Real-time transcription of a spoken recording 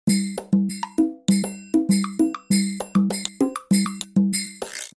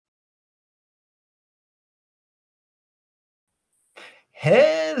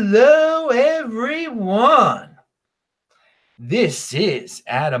Hello, everyone. This is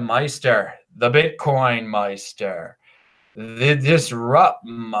Adam Meister, the Bitcoin Meister, the Disrupt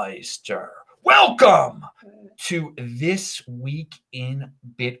Meister. Welcome to This Week in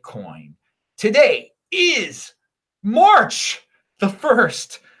Bitcoin. Today is March the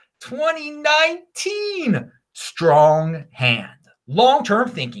 1st, 2019. Strong hand. Long-term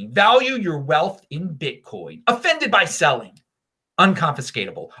thinking. Value your wealth in Bitcoin. Offended by selling.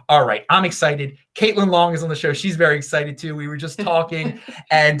 Unconfiscatable. All right, I'm excited. Caitlin Long is on the show. She's very excited too. We were just talking,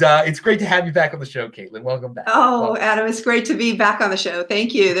 and it's great to have you back on the show, Caitlin. Welcome back. Welcome. Adam, it's great to be back on the show.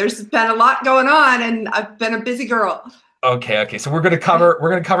 Thank you. There's been a lot going on, and I've been a busy girl. Okay. So we're gonna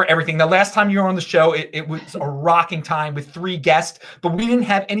cover everything. The last time you were on the show, it was a rocking time with 3 guests, but we didn't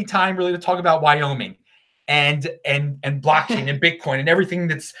have any time really to talk about Wyoming and blockchain and Bitcoin and everything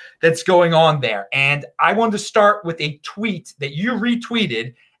that's going on there. And I wanted to start with a tweet that you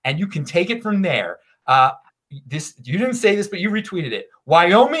retweeted, and you can take it from there. You didn't say this, but you retweeted it.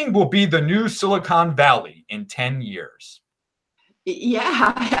 Wyoming will be the new Silicon Valley in 10 years.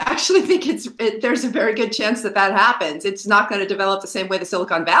 Yeah, I actually think there's a very good chance that happens. It's not going to develop the same way the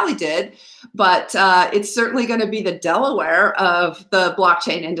Silicon Valley did, but it's certainly going to be the Delaware of the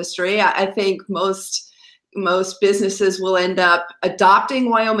blockchain industry. I think most businesses will end up adopting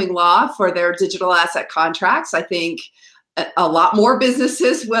Wyoming law for their digital asset contracts. I think a lot more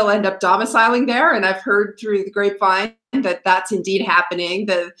businesses will end up domiciling there, and I've heard through the grapevine that that's indeed happening.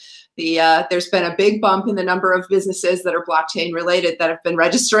 There's been a big bump in the number of businesses that are blockchain related that have been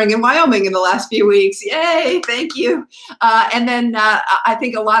registering in Wyoming in the last few weeks. Yay, thank you. And then I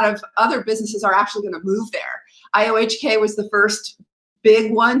think a lot of other businesses are actually going to move there. IOHK was the first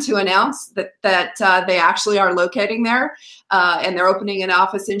big one to announce that they actually are locating there, and they're opening an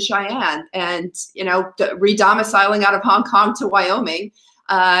office in Cheyenne, and re-domiciling out of Hong Kong to Wyoming.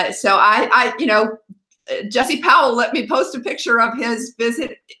 So Jesse Powell let me post a picture of his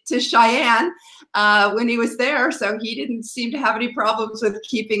visit to Cheyenne when he was there, so he didn't seem to have any problems with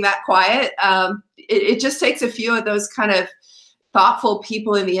keeping that quiet. It just takes a few of those kind of thoughtful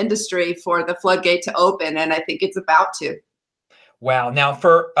people in the industry for the floodgate to open, and I think it's about to. Wow. Now,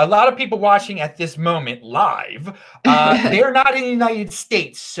 for a lot of people watching at this moment live, they're not in the United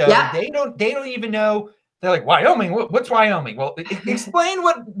States, so yeah. They don't even know. They're like, Wyoming? What's Wyoming? Well, explain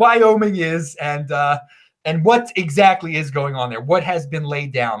what Wyoming is and what exactly is going on there. What has been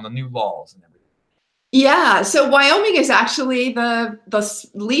laid down, the new laws and everything. Yeah, so Wyoming is actually the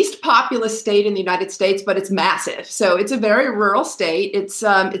least populous state in the United States, but it's massive. So it's a very rural state. It's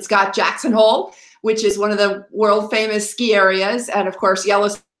got Jackson Hole, which is one of the world famous ski areas, and of course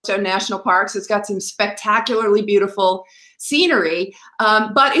Yellowstone National Park. So it's got some spectacularly beautiful scenery,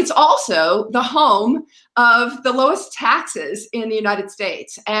 but it's also the home of the lowest taxes in the United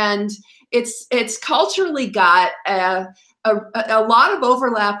States, and it's culturally got a lot of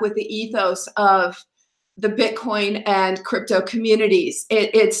overlap with the ethos of the Bitcoin and crypto communities.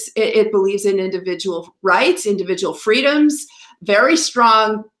 It believes in individual rights, individual freedoms, very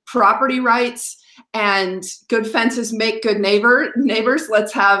strong property rights, and good fences make good neighbors.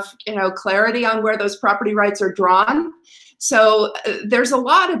 Let's have clarity on where those property rights are drawn. So there's a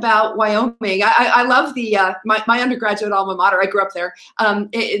lot about Wyoming. I love my undergraduate alma mater. I grew up there.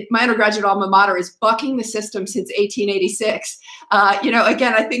 My undergraduate alma mater is bucking the system since 1886.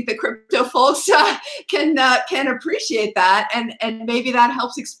 Again, I think the crypto folks can appreciate that, and maybe that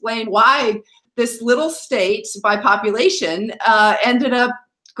helps explain why this little state by population ended up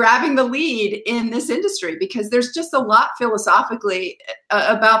grabbing the lead in this industry, because there's just a lot philosophically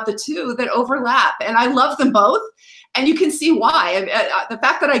about the two that overlap, and I love them both. And you can see why. The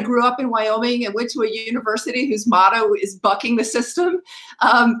fact that I grew up in Wyoming and went to a university whose motto is bucking the system,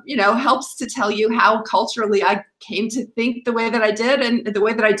 helps to tell you how culturally I came to think the way that I did and the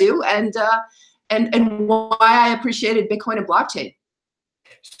way that I do, and why I appreciated Bitcoin and blockchain.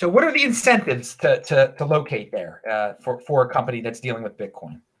 So what are the incentives to locate there for a company that's dealing with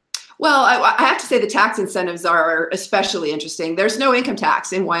Bitcoin? Well, I have to say the tax incentives are especially interesting. There's no income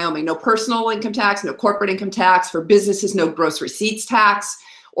tax in Wyoming, no personal income tax, no corporate income tax. For businesses, no gross receipts tax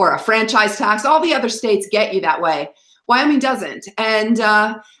or a franchise tax. All the other states get you that way. Wyoming doesn't. And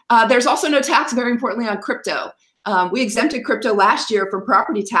there's also no tax, very importantly, on crypto. We exempted crypto last year from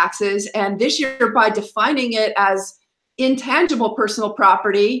property taxes, and this year, by defining it as intangible personal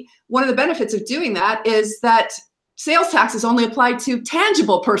property, one of the benefits of doing that is that sales tax is only applied to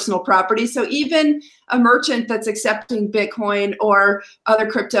tangible personal property. So even a merchant that's accepting Bitcoin or other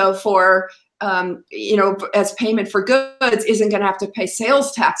crypto for, as payment for goods isn't going to have to pay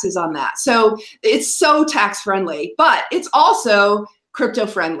sales taxes on that. So it's so tax friendly, but it's also crypto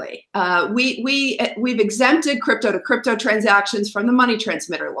friendly. We've exempted crypto to crypto transactions from the money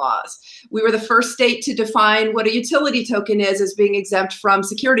transmitter laws. We were the first state to define what a utility token is as being exempt from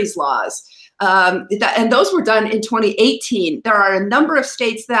securities laws. And those were done in 2018. There are a number of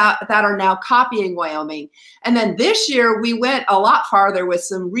states that are now copying Wyoming. And then this year, we went a lot farther with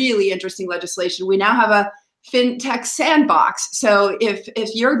some really interesting legislation. We now have a fintech sandbox. So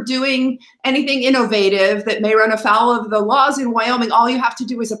if you're doing anything innovative that may run afoul of the laws in Wyoming, all you have to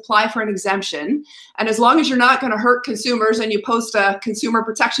do is apply for an exemption. And as long as you're not going to hurt consumers and you post a consumer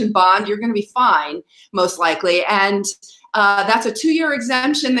protection bond, you're going to be fine, most likely. And that's a 2-year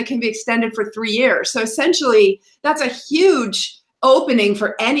exemption that can be extended for 3 years. So essentially, that's a huge opening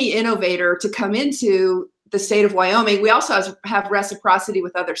for any innovator to come into the state of Wyoming. We also have reciprocity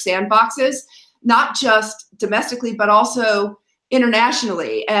with other sandboxes, not just domestically, but also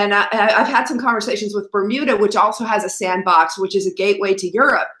internationally. And I've had some conversations with Bermuda, which also has a sandbox, which is a gateway to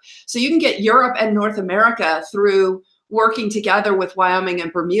Europe. So you can get Europe and North America through working together with Wyoming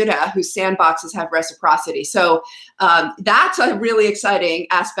and Bermuda, whose sandboxes have reciprocity. So that's a really exciting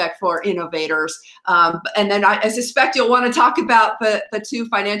aspect for innovators. And then I suspect you'll want to talk about the two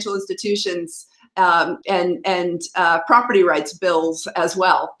financial institutions and property rights bills as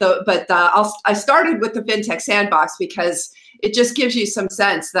well. But I started with the FinTech Sandbox because it just gives you some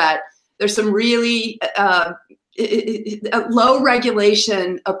sense that there's some really low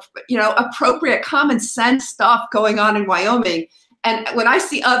regulation, appropriate common sense stuff going on in Wyoming. And when I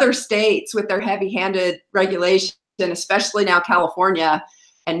see other states with their heavy-handed regulation, especially now California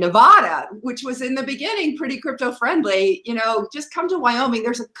and Nevada, which was in the beginning pretty crypto friendly, just come to Wyoming.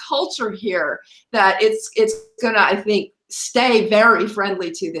 There's a culture here that it's gonna, I think, stay very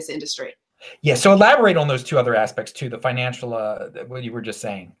friendly to this industry. Yeah. So elaborate on those two other aspects too, the financial, what you were just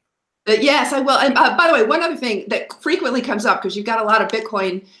saying. Yes, I will. And by the way, one other thing that frequently comes up, because you've got a lot of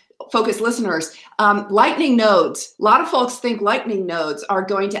Bitcoin focused listeners, Lightning nodes. A lot of folks think Lightning nodes are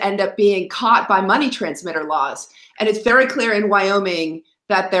going to end up being caught by money transmitter laws. And it's very clear in Wyoming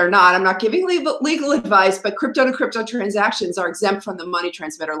that they're not. I'm not giving legal advice, but crypto to crypto transactions are exempt from the money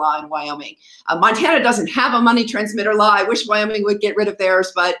transmitter law in Wyoming. Montana doesn't have a money transmitter law. I wish Wyoming would get rid of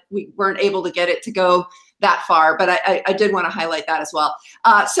theirs, but we weren't able to get it to go that far. But I did want to highlight that as well.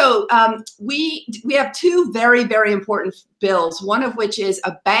 So we have two very, very important bills, one of which is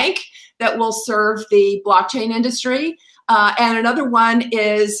a bank that will serve the blockchain industry. And another one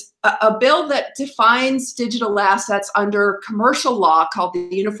is a bill that defines digital assets under commercial law called the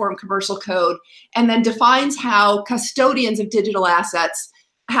Uniform Commercial Code, and then defines how custodians of digital assets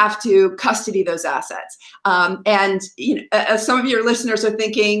have to custody those assets. And some of your listeners are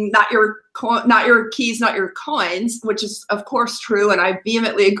thinking, not your keys, not your coins, which is of course true, and I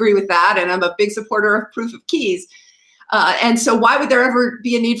vehemently agree with that. And I'm a big supporter of proof of keys. And so why would there ever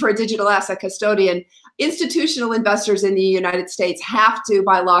be a need for a digital asset custodian? Institutional investors in the United States have to,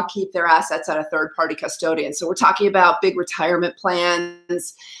 by law, keep their assets at a third-party custodian. So we're talking about big retirement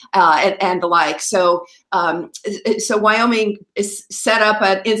plans and the like. So Wyoming is set up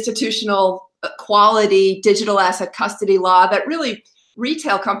an institutional quality digital asset custody law that really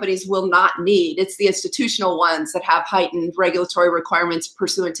retail companies will not need. It's the institutional ones that have heightened regulatory requirements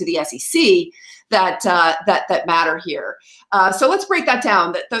pursuant to the SEC that matter here. So let's break that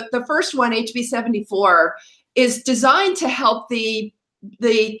down. The first one, HB 74, is designed to help the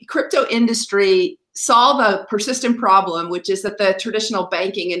crypto industry solve a persistent problem, which is that the traditional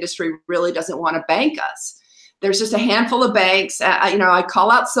banking industry really doesn't want to bank us. There's just a handful of banks. I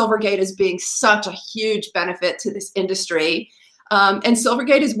call out Silvergate as being such a huge benefit to this industry. And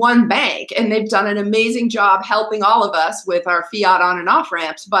Silvergate is one bank, and they've done an amazing job helping all of us with our fiat on and off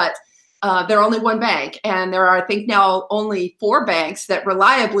ramps. But they're only one bank, and there are, I think, now only 4 banks that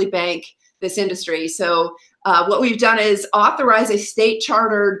reliably bank this industry. So what we've done is authorize a state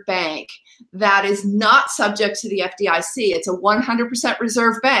chartered bank that is not subject to the FDIC. It's a 100%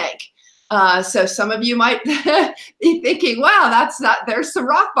 reserve bank. So some of you might be thinking, wow, there's some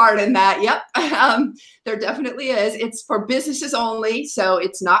Rothbard in that. Yep, there definitely is. It's for businesses only, so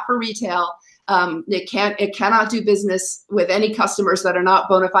it's not for retail. It cannot do business with any customers that are not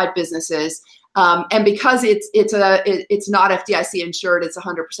bona fide businesses. And because it's not FDIC insured, it's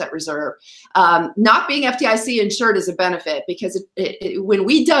 100% reserve. Not being FDIC insured is a benefit, because when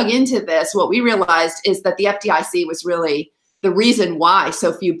we dug into this, what we realized is that the FDIC was really the reason why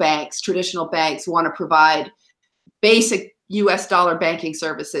so few banks, traditional banks, want to provide basic US dollar banking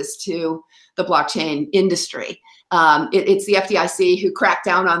services to the blockchain industry. It's the FDIC who cracked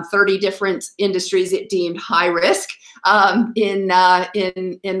down on 30 different industries it deemed high risk. in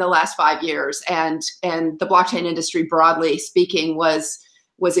the last 5 years, and the blockchain industry, broadly speaking, was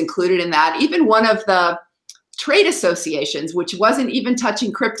included in that. Even one of the trade associations, which wasn't even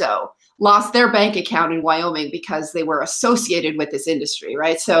touching crypto, lost their bank account in Wyoming because they were associated with this industry,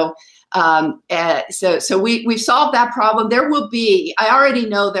 right? So we've solved that problem. There will be, I already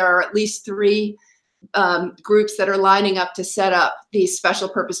know there are at least 3 groups that are lining up to set up these special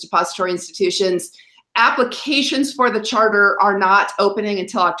purpose depository institutions. Applications for the charter are not opening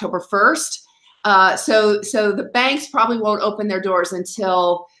until October 1st. So the banks probably won't open their doors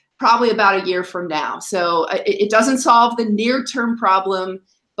until probably about a year from now. So it doesn't solve the near-term problem,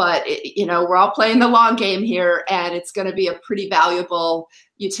 but we're all playing the long game here, and it's going to be a pretty valuable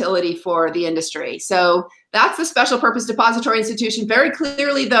utility for the industry. So that's the special purpose depository institution. Very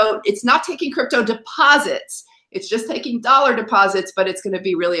clearly, though, it's not taking crypto deposits. It's just taking dollar deposits, but it's going to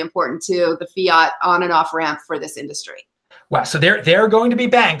be really important to the fiat on and off ramp for this industry. Wow. So there are going to be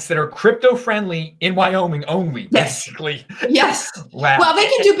banks that are crypto friendly in Wyoming only, basically. Yes. Wow. Well, they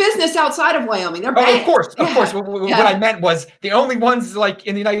can do business outside of Wyoming. They're banks. Of course. What I meant was the only ones like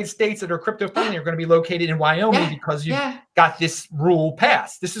in the United States that are crypto friendly are going to be located in Wyoming because you've got this rule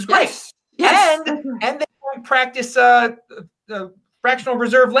passed. This is great. Yes. And they won't practice fractional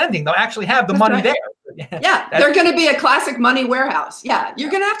reserve lending. They'll actually have the money there. Yeah, they're going to be a classic money warehouse. Yeah, you're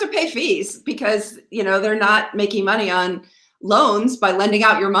going to have to pay fees because they're not making money on loans by lending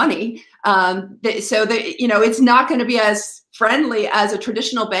out your money. It's not going to be as friendly as a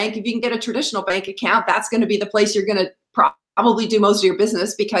traditional bank. If you can get a traditional bank account, that's going to be the place you're going to probably do most of your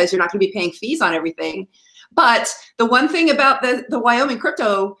business because you're not going to be paying fees on everything. But the one thing about the Wyoming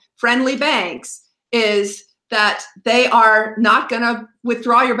crypto friendly banks is that they are not going to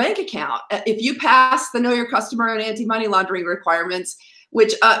withdraw your bank account. If you pass the know your customer and anti-money laundering requirements,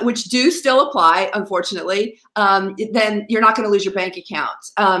 which do still apply, unfortunately, then you're not going to lose your bank account.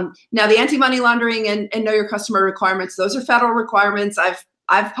 Now, the anti-money laundering and know your customer requirements, those are federal requirements.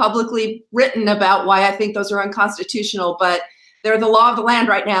 I've publicly written about why I think those are unconstitutional, but they're the law of the land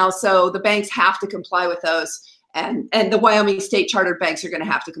right now, so the banks have to comply with those, and the Wyoming state chartered banks are going to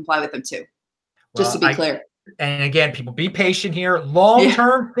have to comply with them too, just to be clear. And again, people, be patient here.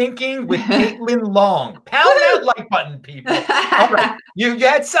 Long-term thinking with Caitlin Long. Pound that like button, people. All right. You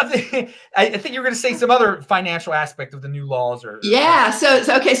had something. I think you were going to say some other financial aspect of the new laws. So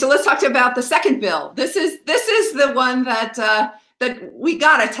let's talk about the second bill. This is the one that we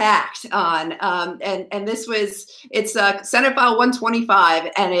got attacked on. And it's Senate File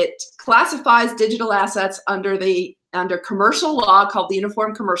 125, and it classifies digital assets under commercial law called the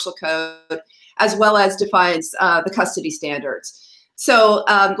Uniform Commercial Code, as well as defines the custody standards. So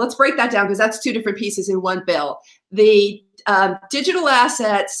let's break that down because that's 2 different pieces in one bill. The digital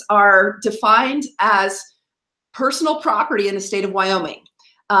assets are defined as personal property in the state of Wyoming.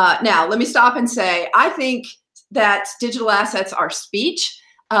 Now, let me stop and say, I think that digital assets are speech,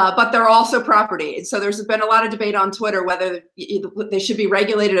 but they're also property. And so there's been a lot of debate on Twitter whether they should be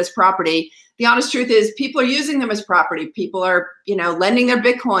regulated as property. The honest truth is people are using them as property. People are, lending their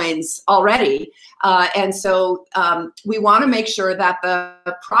Bitcoins already. And so we want to make sure that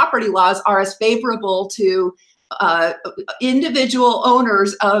the property laws are as favorable to individual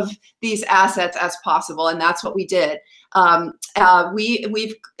owners of these assets as possible. And that's what we did.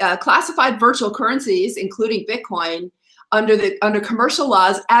 We've classified virtual currencies, including Bitcoin, under commercial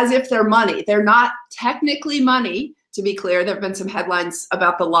laws as if they're money. They're not technically money, to be clear. There have been some headlines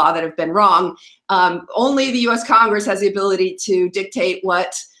about the law that have been wrong. Only the US Congress has the ability to dictate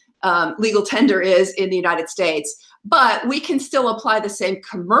what legal tender is in the United States, but we can still apply the same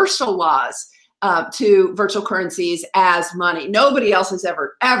commercial laws to virtual currencies as money. Nobody else has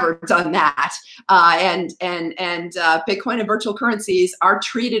ever done that. And Bitcoin and virtual currencies are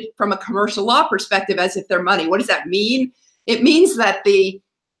treated from a commercial law perspective as if they're money. What does that mean? It means that the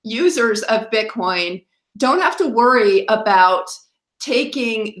users of Bitcoin don't have to worry about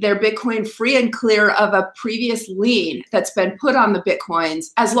taking their Bitcoin free and clear of a previous lien that's been put on the Bitcoins,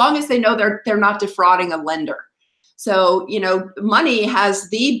 as long as they know they're not defrauding a lender. So, money has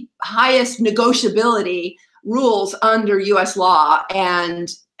the highest negotiability rules under U.S. law, and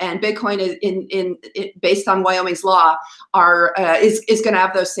Bitcoin is based on Wyoming's law is going to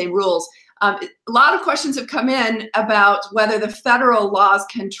have those same rules. A lot of questions have come in about whether the federal laws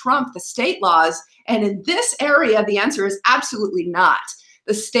can trump the state laws, and in this area, the answer is absolutely not.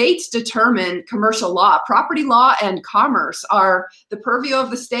 The states determine commercial law. Property law and commerce are the purview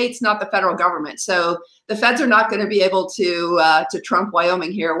of the states, not the federal government. So the feds are not going to be able to trump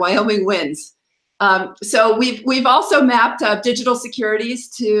Wyoming here. Wyoming wins. So we've also mapped digital securities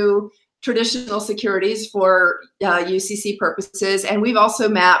to traditional securities for UCC purposes, and we've also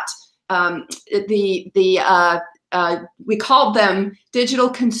mapped we called them digital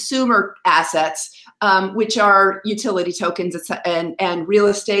consumer assets, which are utility tokens and real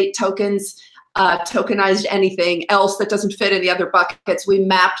estate tokens, tokenized anything else that doesn't fit in the other buckets. We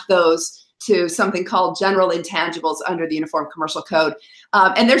mapped those to something called general intangibles under the Uniform Commercial Code.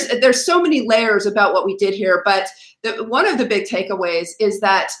 And there's so many layers about what we did here, but one of the big takeaways is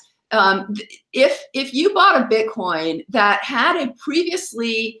that if you bought a Bitcoin that had a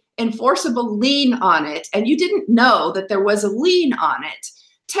previously enforceable lien on it and you didn't know that there was a lien on it,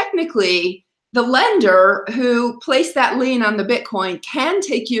 technically the lender who placed that lien on the Bitcoin can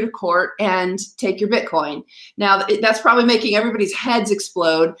take you to court and take your Bitcoin. Now, that's probably making everybody's heads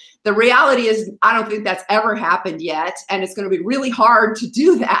explode. The reality is, I don't think that's ever happened yet, and it's going to be really hard to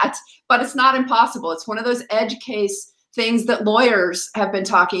do that, but it's not impossible. It's one of those edge case things that lawyers have been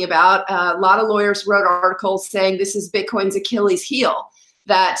talking about. A lot of lawyers wrote articles saying this is Bitcoin's Achilles heel,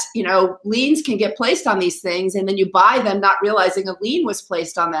 that, you know, liens can get placed on these things and then you buy them not realizing a lien was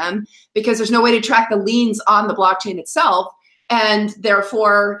placed on them because there's no way to track the liens on the blockchain itself. And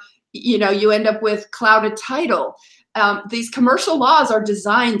therefore, you know, you end up with clouded title. These commercial laws are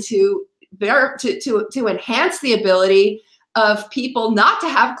designed to enhance the ability of people not to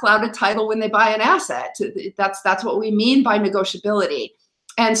have clouded title when they buy an asset. That's what we mean by negotiability.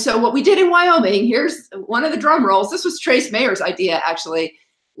 And so what we did in Wyoming, here's one of the drum rolls. This was Trace Mayer's idea, actually.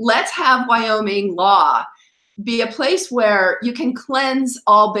 Let's have Wyoming law be a place where you can cleanse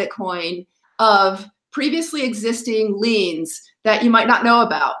all Bitcoin of previously existing liens that you might not know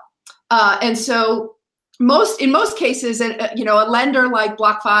about. And so in most cases, you know, a lender like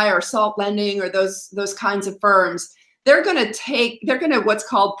BlockFi or Salt Lending or those kinds of firms, they're going to what's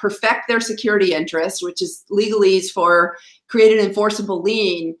called perfect their security interest, which is legalese for create an enforceable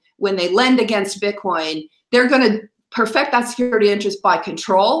lien when they lend against Bitcoin. They're going to perfect that security interest by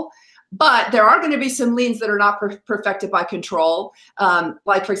control, but there are going to be some liens that are not perfected by control.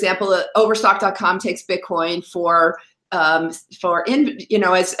 Like, for example, Overstock.com takes Bitcoin as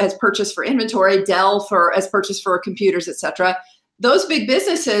purchase for inventory, Dell as purchase for computers, etc. Those big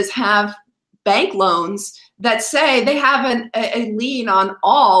businesses have bank loans that say they have a lien on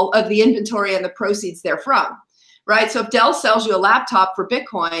all of the inventory and the proceeds therefrom, right? So if Dell sells you a laptop for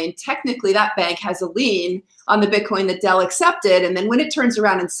Bitcoin, technically that bank has a lien on the Bitcoin that Dell accepted. And then when it turns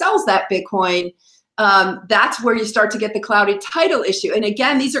around and sells that Bitcoin, that's where you start to get the clouded title issue. And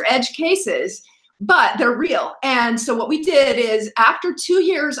again, these are edge cases, but they're real. And so what we did is after 2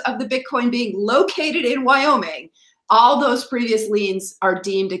 years of the Bitcoin being located in Wyoming, all those previous liens are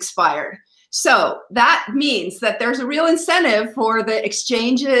deemed expired. So that means that there's a real incentive for the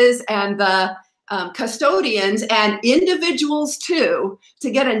exchanges and the custodians and individuals too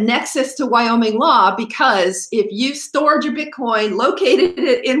to get a nexus to Wyoming law, because if you stored your Bitcoin, located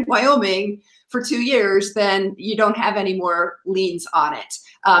it in Wyoming for 2 years, then you don't have any more liens on it.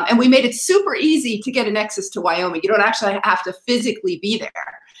 And we made it super easy to get a nexus to Wyoming. You don't actually have to physically be there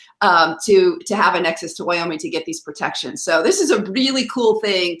to have a nexus to Wyoming to get these protections. So this is a really cool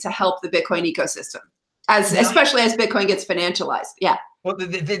thing to help the Bitcoin ecosystem, especially as Bitcoin gets financialized. Yeah. Well,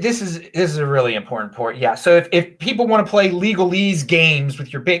 this is a really important point. Yeah. So if people want to play legalese games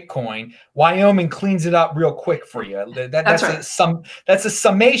with your Bitcoin, Wyoming cleans it up real quick for you. That's right. That's a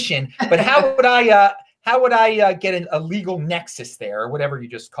summation. But how would I get a legal nexus there, or whatever you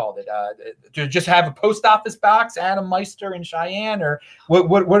just called it? To just have a post office box, Adam Meister in Cheyenne, or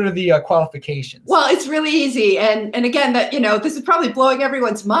what are the qualifications? Well, it's really easy, and again, that this is probably blowing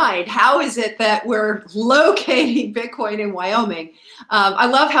everyone's mind. How is it that we're locating Bitcoin in Wyoming? I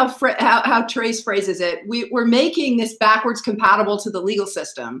love how Trace phrases it. We're making this backwards compatible to the legal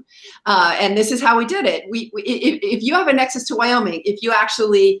system, and this is how we did it. If you have a nexus to Wyoming, if you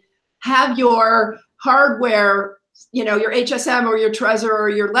actually have your hardware, your HSM or your Trezor or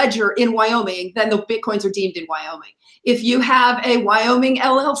your Ledger in Wyoming, then the Bitcoins are deemed in Wyoming. If you have a Wyoming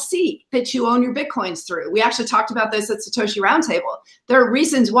LLC that you own your Bitcoins through, we actually talked about this at Satoshi Roundtable. There are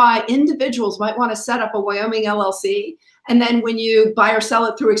reasons why individuals might want to set up a Wyoming LLC. And then when you buy or sell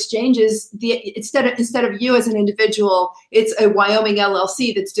it through exchanges, instead of you as an individual, it's a Wyoming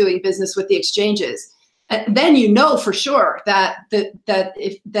LLC that's doing business with the exchanges. And then for sure that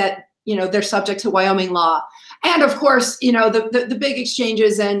they're subject to Wyoming law. And of course, the big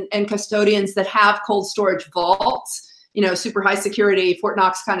exchanges and custodians that have cold storage vaults, super high security, Fort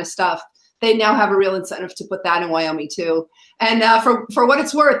Knox kind of stuff, they now have a real incentive to put that in Wyoming too. And for what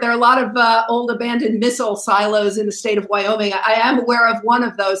it's worth, there are a lot of old abandoned missile silos in the state of Wyoming. I am aware of one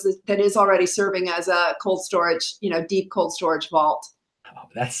of those that is already serving as a cold storage, deep cold storage vault.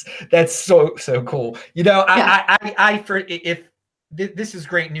 That's so cool. You know, Yeah. This is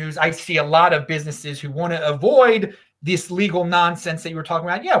great news. I see a lot of businesses who want to avoid this legal nonsense that you were talking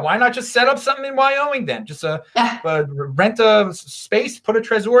about. Yeah, why not just set up something in Wyoming then? Just rent a space, put a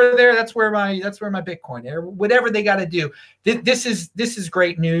Trezor there. That's where my Bitcoin, or whatever they got to do. This is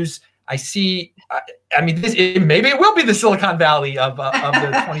great news. I see. I mean, maybe it will be the Silicon Valley of the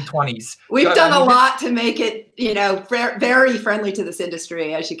 2020s. We've done a lot to make it, very friendly to this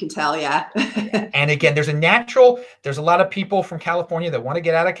industry, as you can tell. Yeah. And again, there's a lot of people from California that want to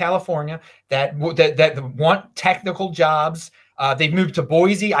get out of California, that want technical jobs. They've moved to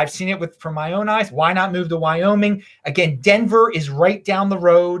Boise. I've seen it from my own eyes. Why not move to Wyoming? Again, Denver is right down the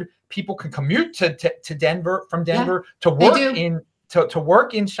road. People can commute to Denver, from Denver, to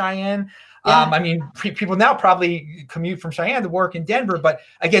work in Cheyenne. Yeah. I mean, people now probably commute from Cheyenne to work in Denver. But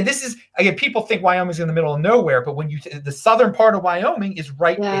again, people think Wyoming's in the middle of nowhere. But the southern part of Wyoming is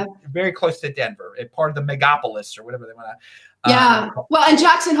very close to Denver, part of the megapolis, or whatever they want to. Well, and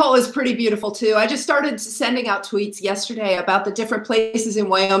Jackson Hole is pretty beautiful too. I just started sending out tweets yesterday about the different places in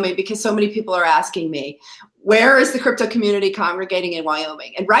Wyoming, because so many people are asking me, where is the crypto community congregating in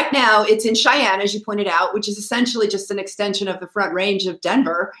Wyoming? And right now it's in Cheyenne, as you pointed out, which is essentially just an extension of the Front Range of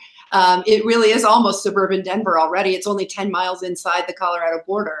Denver. It really is almost suburban Denver already. It's only 10 miles inside the Colorado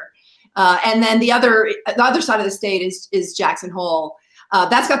border. And then the other side of the state is Jackson Hole.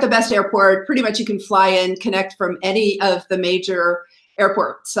 That's got the best airport. Pretty much you can fly in, connect from any of the major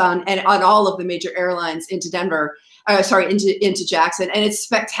airports and on all of the major airlines into Denver. Into Jackson. And it's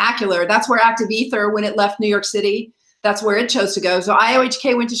spectacular. That's where Active Ether, when it left New York City, that's where it chose to go. So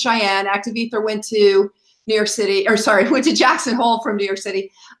IOHK went to Cheyenne. Active Ether went to went to Jackson Hole from New York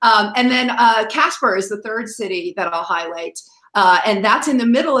City. And then Casper is the third city that I'll highlight. And that's in the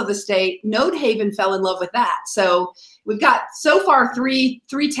middle of the state. Node Haven fell in love with that. So we've got so far three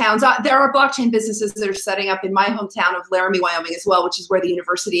towns. There are blockchain businesses that are setting up in my hometown of Laramie, Wyoming as well, which is where the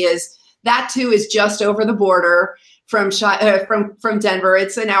university is. That too is just over the border from Denver.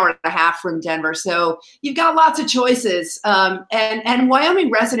 It's an hour and a half from Denver. So you've got lots of choices. And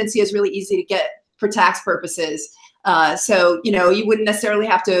Wyoming residency is really easy to get for tax purposes. So, you wouldn't necessarily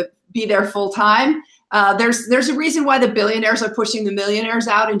have to be there full time. There's a reason why the billionaires are pushing the millionaires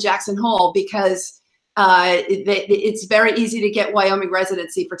out in Jackson Hole, because it's very easy to get Wyoming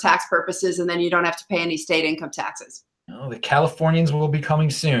residency for tax purposes, and then you don't have to pay any state income taxes. Oh, the Californians will be coming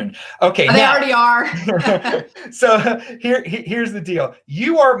soon. Okay, they already are. So here's the deal.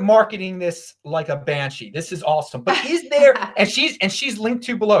 You are marketing this like a banshee. This is awesome. But is there, and she's linked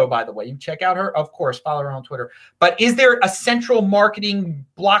to below, by the way. You can check out her, of course, follow her on Twitter. But is there a central marketing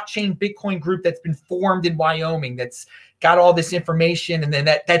blockchain Bitcoin group that's been formed in Wyoming that's got all this information, and then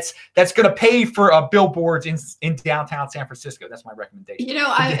that's going to pay for billboards in downtown San Francisco? That's my recommendation.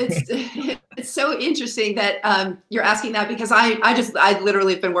 It's so interesting that you're asking that, because I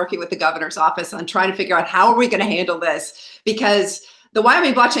literally have been working with the governor's office on trying to figure out how are we going to handle this, because the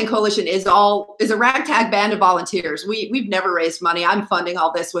Wyoming Blockchain Coalition is a ragtag band of volunteers. We've never raised money. I'm funding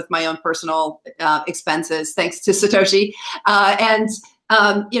all this with my own personal expenses, thanks to Satoshi.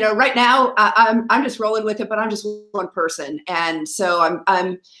 Right now I'm just rolling with it, but I'm just one person. And so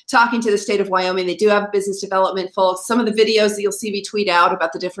I'm talking to the state of Wyoming. They do have business development folks. Some of the videos that you'll see me tweet out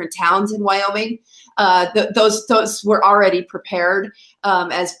about the different towns in Wyoming, those were already prepared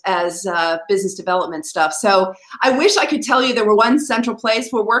as business development stuff. So I wish I could tell you there were one central place.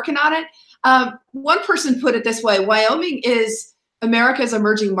 We're working on it. One person put it this way: Wyoming is America's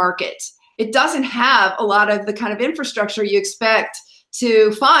emerging market. It doesn't have a lot of the kind of infrastructure you expect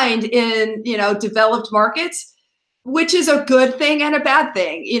to find in, developed markets, which is a good thing and a bad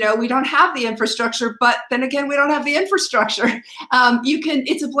thing. We don't have the infrastructure, but then again, we don't have the infrastructure.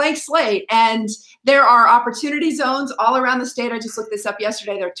 It's a blank slate, and there are opportunity zones all around the state. I just looked this up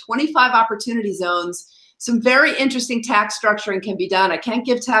yesterday. There are 25 opportunity zones. Some very interesting tax structuring can be done. I can't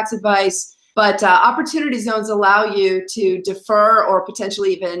give tax advice, but opportunity zones allow you to defer or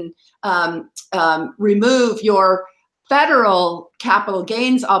potentially even remove your federal capital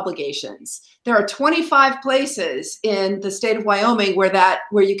gains obligations. There are 25 places in the state of Wyoming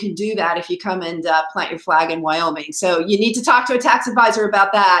where you can do that if you come and plant your flag in Wyoming. So you need to talk to a tax advisor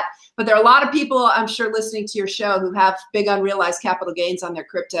about that. But there are a lot of people, I'm sure, listening to your show who have big unrealized capital gains on their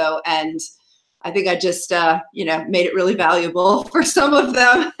crypto. And I think I just, made it really valuable for some of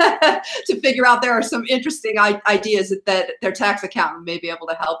them to figure out there are some interesting ideas that their tax accountant may be able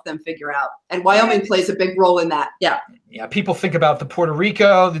to help them figure out. And Wyoming plays a big role in that. Yeah. Yeah. People think about the Puerto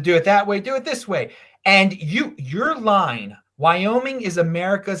Rico, to do it that way, do it this way. And your line Wyoming is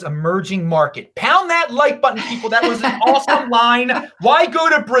America's emerging market. Pound that like button, people. That was an awesome line. Why go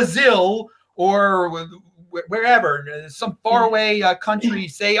to Brazil or wherever, some faraway country,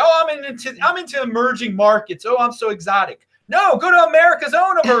 say, oh, I'm into emerging markets. Oh, I'm so exotic. No, go to America's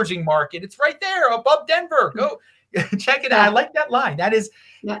own emerging market. It's right there above Denver. Go check it out. I like that line. That is,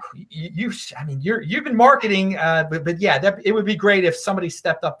 you've been marketing, but yeah, it would be great if somebody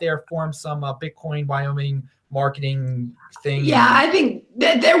stepped up there, formed some Bitcoin Wyoming marketing thing. Yeah, I think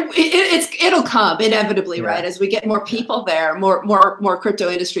that it'll come inevitably, right? As we get more people there, more crypto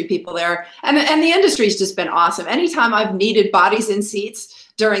industry people there, and the industry's just been awesome. Anytime I've needed bodies in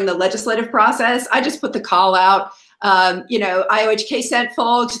seats during the legislative process, I just put the call out. IOHK sent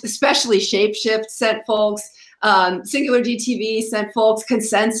folks, especially Shapeshift sent folks. Singular DTV sent folks,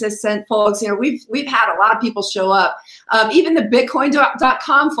 Consensus sent folks. We've had a lot of people show up. Even the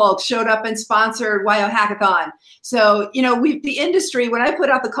Bitcoin.com folks showed up and sponsored WYO Hackathon. So, the industry, when I put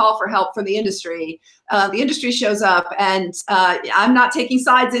out the call for help from the industry shows up, and I'm not taking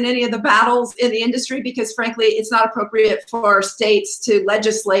sides in any of the battles in the industry because frankly, it's not appropriate for states to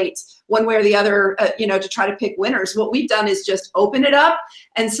legislate one way or the other, to try to pick winners. What we've done is just open it up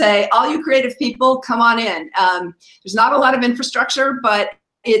and say, all you creative people, come on in. There's not a lot of infrastructure, but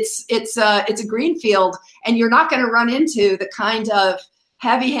it's a green field, and you're not going to run into the kind of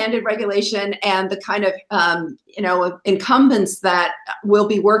heavy-handed regulation and the kind of incumbents that will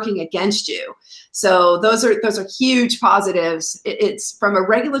be working against you. So those are huge positives. It's from a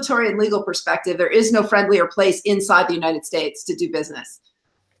regulatory and legal perspective, there is no friendlier place inside the United States to do business.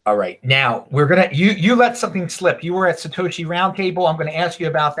 All right. Now we're going to, you let something slip. You were at Satoshi Roundtable. I'm going to ask you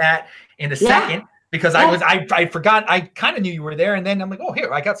about that in a second, because I forgot. I kind of knew you were there. And then I'm like, oh,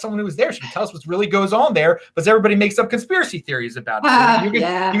 here, I got someone who was there. She can tell us what really goes on there, because everybody makes up conspiracy theories about it. So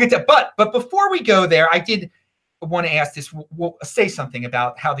you get to, but before we go there, I did want to ask this. We'll say something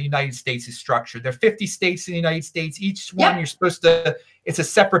about how the United States is structured. There are 50 states in the United States. Each one you're supposed to, it's a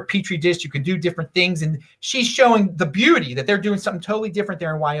separate petri dish. You can do different things. And she's showing the beauty that they're doing something totally different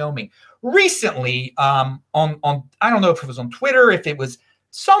there in Wyoming. Recently, on I don't know if it was on Twitter, if it was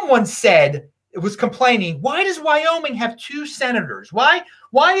someone said, it was complaining, why does Wyoming have 2 senators? Why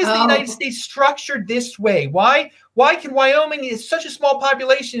is the United States structured this way? Why can Wyoming, is such a small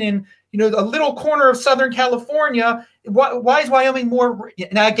population in a little corner of Southern California? Why is Wyoming more?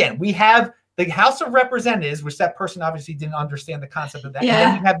 Now again, we have the House of Representatives, which that person obviously didn't understand the concept of that. Yeah.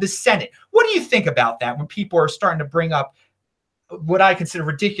 And then we have the Senate. What do you think about that when people are starting to bring up what I consider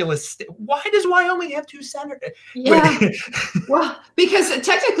ridiculous? Why does Wyoming have 2 senators? Yeah, well, because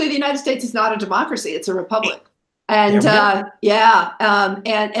technically the United States is not a democracy; it's a republic. And and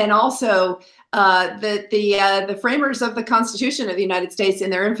also the framers of the Constitution of the United States, in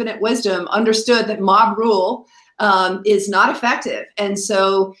their infinite wisdom, understood that mob rule is not effective, and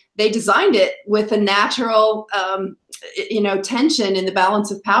so they designed it with a natural, tension in the balance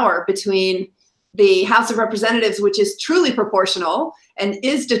of power between the House of Representatives, which is truly proportional and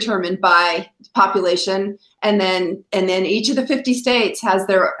is determined by population, and then each of the 50 states has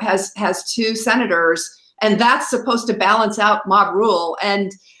 2 senators, and that's supposed to balance out mob rule.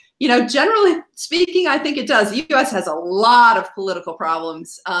 And generally speaking, I think it does. The U.S. has a lot of political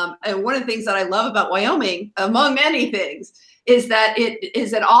problems, and one of the things that I love about Wyoming, among many things, is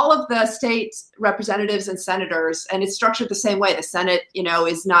that all of the state representatives and senators, and it's structured the same way. The Senate,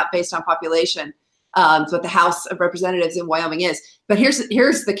 is not based on population, but the House of Representatives in Wyoming is. But here's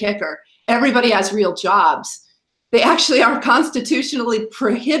the kicker: everybody has real jobs. They actually are constitutionally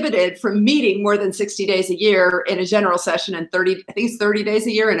prohibited from meeting more than 60 days a year in a general session, and 30 days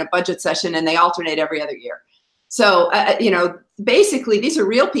a year in a budget session, and they alternate every other year. So, basically, these are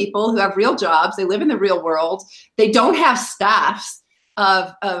real people who have real jobs. They live in the real world. They don't have staffs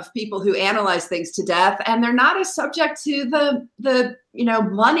of people who analyze things to death, and they're not as subject to the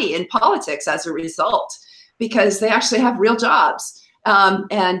money in politics as a result, because they actually have real jobs.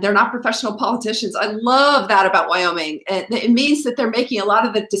 And they're not professional politicians. I love that about Wyoming. And it means that they're making a lot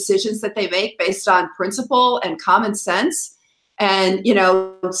of the decisions that they make based on principle and common sense and,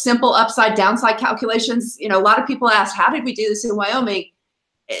 simple upside downside calculations. A lot of people ask, how did we do this in Wyoming?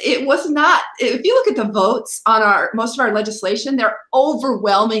 It was not. If you look at the votes on most of our legislation, they're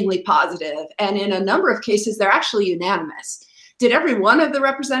overwhelmingly positive. And in a number of cases, they're actually unanimous. Did every one of the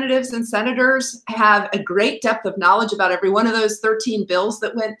representatives and senators have a great depth of knowledge about every one of those 13 bills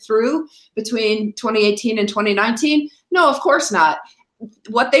that went through between 2018 and 2019? No, of course not.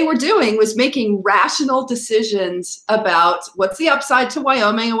 what they were doing was making rational decisions about what's the upside to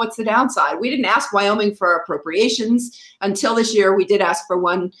Wyoming and what's the downside. We didn't ask Wyoming for appropriations until this year. We did ask for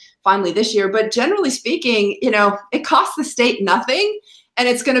one finally this year, but generally speaking, it costs the state nothing, and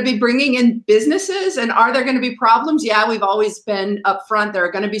it's going to be bringing in businesses. And are there going to be problems? Yeah, we've always been upfront. There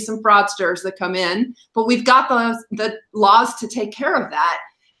are going to be some fraudsters that come in, but we've got the laws to take care of that.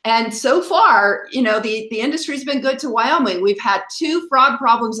 And so far, the industry's been good to Wyoming. We've had 2 fraud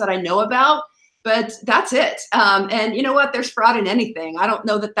problems that I know about, but that's it. And you know what? There's fraud in anything. I don't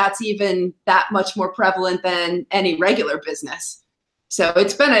know that that's even that much more prevalent than any regular business. So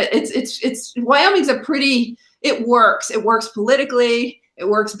Wyoming's it works. It works politically. It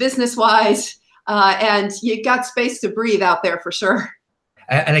works business-wise. And you got space to breathe out there for sure.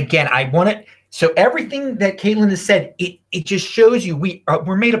 And again, so everything that Caitlin has said, it just shows you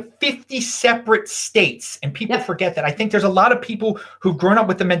we're made of 50 separate states, and people forget that. I think there's a lot of people who've grown up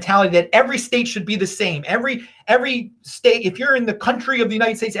with the mentality that every state should be the same. Every state, if you're in the country of the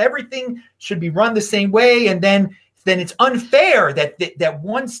United States, everything should be run the same way, and then it's unfair that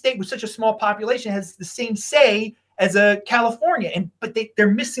one state with such a small population has the same say as a California, but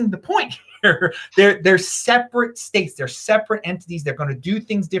they're missing the point here. They're separate states. They're separate entities. They're going to do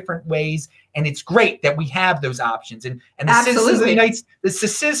things different ways, and it's great that we have those options. And the citizens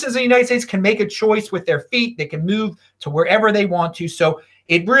of the United States can make a choice with their feet. They can move to wherever they want to. So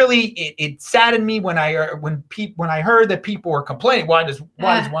it really saddened me when I heard that people were complaining. Why does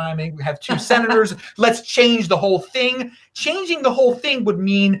Wyoming have 2 senators? Let's change the whole thing. Changing the whole thing would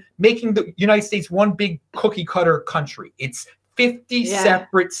mean making the United States one big cookie cutter country. It's 50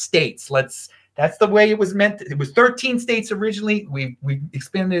 separate states. That's the way it was meant. It was 13 states originally. We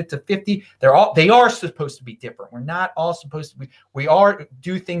expanded it to 50. They are supposed to be different. We're not all supposed to be. We are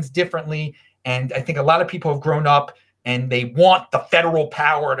do things differently. And I think a lot of people have grown up and they want the federal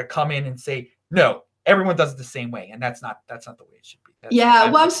power to come in and say, no, everyone does it the same way. And that's not the way it should be.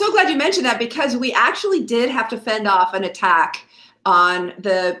 Well, I'm so glad you mentioned that, because we actually did have to fend off an attack on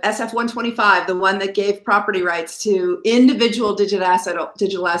the SF-125, the one that gave property rights to individual digital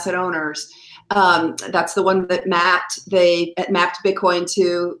asset owners. That's the one that mapped Bitcoin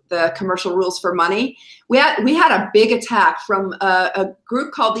to the commercial rules for money. We had a big attack from a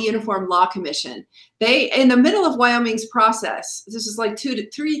group called the Uniform Law Commission. They, in the middle of Wyoming's process, this is like 2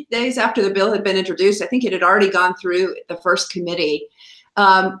 to 3 days after the bill had been introduced. I think it had already gone through the first committee.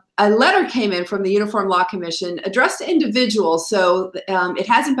 A letter came in from the Uniform Law Commission addressed to individuals. So it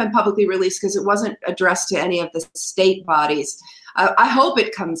hasn't been publicly released because it wasn't addressed to any of the state bodies. I hope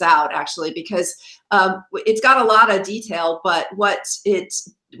it comes out, actually, because it's got a lot of detail. But what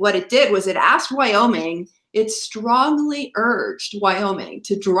it did was it asked Wyoming, it strongly urged Wyoming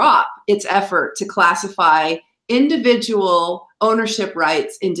to drop its effort to classify individual ownership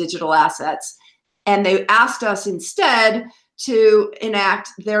rights in digital assets. And they asked us instead to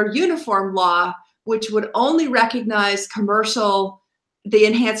enact their uniform law, which would only recognize the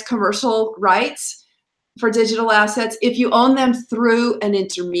enhanced commercial rights for digital assets if you own them through an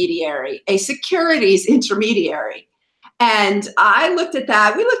intermediary, a securities intermediary. And I looked at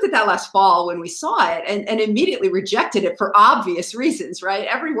that. We looked at that last fall when we saw it and immediately rejected it for obvious reasons, right?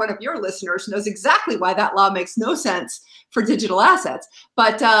 Every one of your listeners knows exactly why that law makes no sense for digital assets.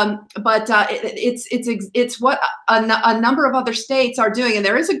 But it's what a number of other states are doing. And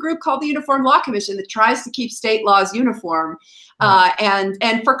there is a group called the Uniform Law Commission that tries to keep state laws uniform.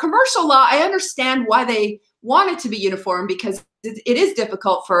 And for commercial law, I understand why they want it to be uniform, because it is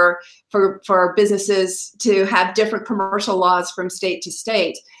difficult for businesses to have different commercial laws from state to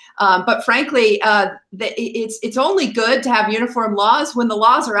state. But frankly, it's only good to have uniform laws when the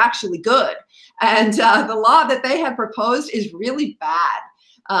laws are actually good. And the law that they have proposed is really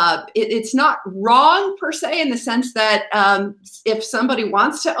bad. It's not wrong per se, in the sense that if somebody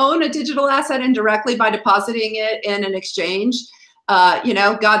wants to own a digital asset indirectly by depositing it in an exchange,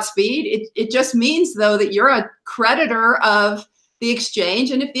 Godspeed. It just means, though, that you're a creditor of the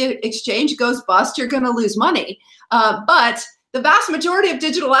exchange. And if the exchange goes bust, you're going to lose money. But the vast majority of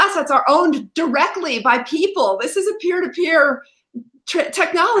digital assets are owned directly by people. This is a peer-to-peer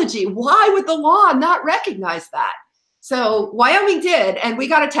technology. Why would the law not recognize that? So Wyoming did, and we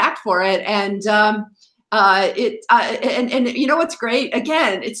got attacked for it. And you know what's great?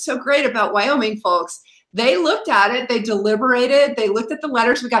 Again, it's so great about Wyoming, folks. They looked at it, they deliberated, they looked at the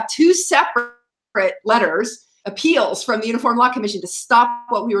letters. We got 2 separate letters, appeals from the Uniform Law Commission to stop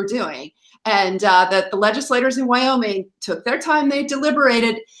what we were doing. And the legislators in Wyoming took their time, they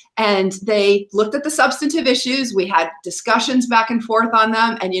deliberated, and they looked at the substantive issues. We had discussions back and forth on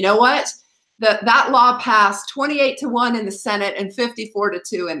them. And you know what? that law passed 28-1 in the Senate and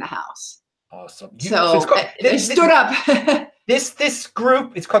 54-2 in the House. Awesome. So they stood up. This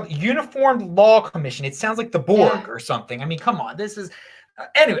group, it's called the Uniformed Law Commission. It sounds like the Borg or something. I mean, come on. This is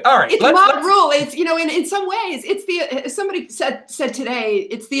anyway. All right. It's mob rule. It's, you know, in some ways, it's the somebody said today,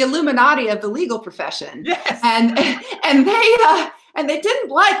 it's the Illuminati of the legal profession. Yes. And they didn't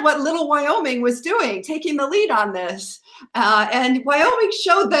like what little Wyoming was doing, taking the lead on this. And Wyoming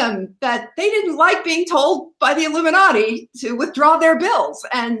showed them that they didn't like being told by the Illuminati to withdraw their bills,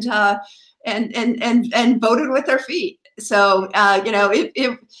 and voted with their feet. So you know,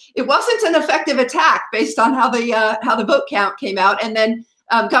 it wasn't an effective attack based on how the vote count came out, and then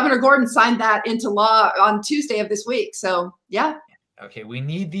Governor Gordon signed that into law on Tuesday of this week. So yeah. Okay, we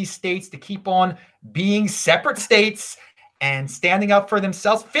need these states to keep on being separate states and standing up for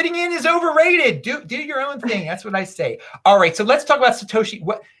themselves. Fitting in is overrated. Do your own thing. That's what I say. All right, so let's talk about Satoshi.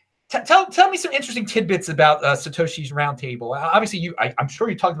 What? Tell me some interesting tidbits about Satoshi's Roundtable. Obviously, I'm sure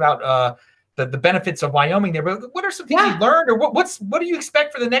you talked about the benefits of Wyoming there, but what are some things you learned, or what do you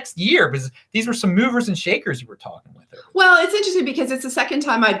expect for the next year? Because these were some movers and shakers you were talking with. Well, it's interesting because it's the second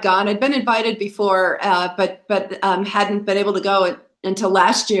time I'd gone. I'd been invited before, but hadn't been able to go until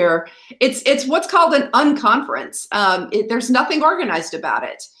last year. It's what's called an unconference. There's nothing organized about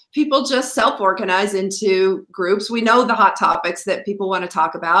it. People just self-organize into groups. We know the hot topics that people want to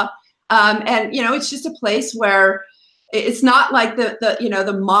talk about. And, you know, it's just a place where it's not like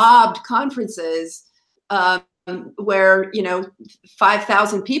the mobbed conferences where, you know,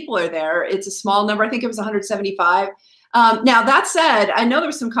 5,000 people are there. It's a small number. I think it was 175. Now, that said, I know there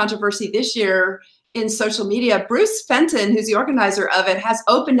was some controversy this year in social media. Bruce Fenton, who's the organizer of it, has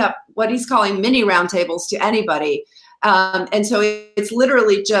opened up what he's calling mini roundtables to anybody. And so it's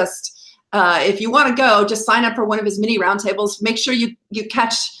literally just, if you want to go, just sign up for one of his mini roundtables. Make sure you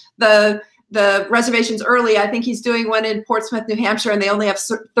catch the reservations early. I think he's doing one in Portsmouth, New Hampshire, and they only have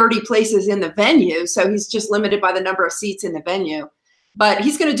 30 places in the venue. So he's just limited by the number of seats in the venue. But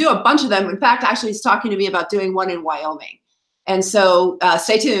he's going to do a bunch of them. In fact, actually, he's talking to me about doing one in Wyoming. And so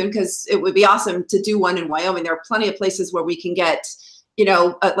stay tuned, because it would be awesome to do one in Wyoming. There are plenty of places where we can get, you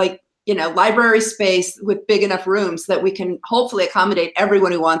know, library space with big enough rooms that we can hopefully accommodate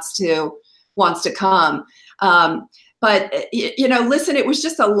everyone who wants to come. But, you know, listen, it was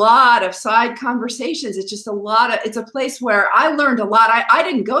just a lot of side conversations. It's just it's a place where I learned a lot. I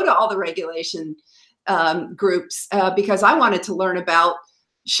didn't go to all the regulation groups because I wanted to learn about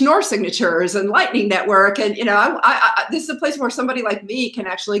Schnorr signatures and Lightning Network. And, you know, this is a place where somebody like me can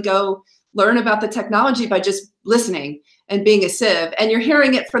actually go learn about the technology by just listening and being a civ. And you're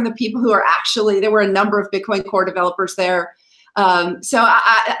hearing it from the people who are there were a number of Bitcoin Core developers there. So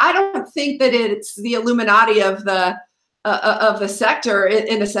I don't think that it's the Illuminati of the sector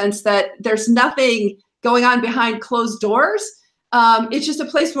in a sense that there's nothing going on behind closed doors. It's just a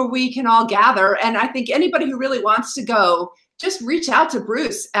place where we can all gather. And I think anybody who really wants to go, just reach out to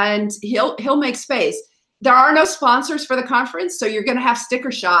Bruce and he'll make space. There are no sponsors for the conference, so you're going to have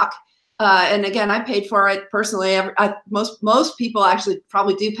sticker shock. And again, I paid for it personally. Most people actually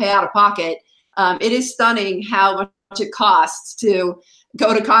probably do pay out of pocket. It is stunning how much it costs to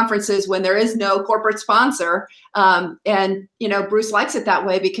go to conferences when there is no corporate sponsor. And, you know, Bruce likes it that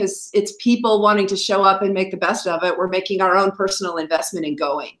way because it's people wanting to show up and make the best of it. We're making our own personal investment in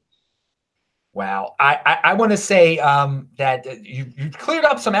going. Wow. I want to say that you cleared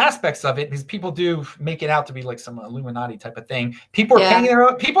up some aspects of it, because people do make it out to be like some Illuminati type of thing. People are paying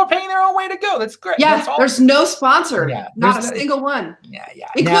their own way to go. That's great. Yeah, there's no sponsor. Yeah, not a single one. Yeah.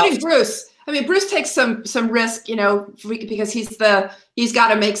 Including Bruce. I mean, Bruce takes some risk, you know, because he's got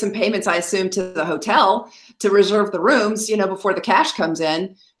to make some payments, I assume, to the hotel to reserve the rooms, you know, before the cash comes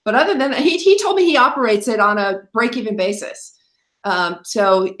in. But other than that, he told me he operates it on a break-even basis.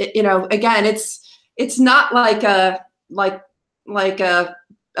 So you know, again, it's not like a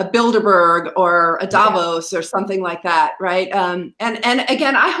Bilderberg or a Davos or something like that, right? And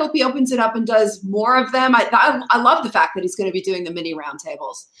again, I hope he opens it up and does more of them. I love the fact that he's going to be doing the mini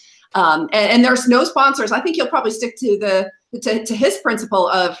roundtables. And there's no sponsors. I think he'll probably stick to to his principle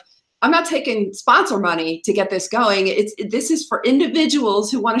of, I'm not taking sponsor money to get this going. This is for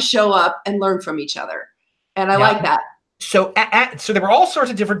individuals who want to show up and learn from each other, and I like that. So, so there were all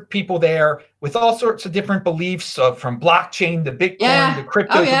sorts of different people there with all sorts of different beliefs, from blockchain to Bitcoin to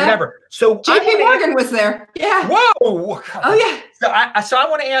crypto to whatever. So JP Morgan was there. Yeah. Whoa. Oh yeah. So I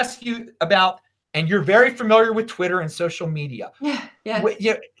want to ask you about, and you're very familiar with Twitter and social media. Yeah.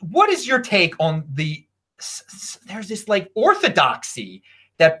 What is your take on there's this like orthodoxy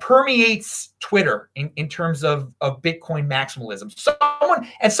that permeates Twitter in terms of Bitcoin maximalism.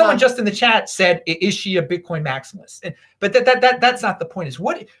 Someone just in the chat said, "Is she a Bitcoin maximalist?" But that's not the point. Is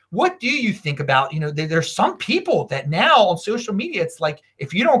what do you think about, there's some people that now on social media, it's like,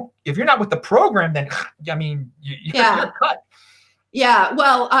 if you're not with the program, then I mean, you're cut. Yeah,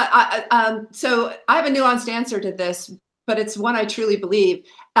 well, so I have a nuanced answer to this, but it's one I truly believe.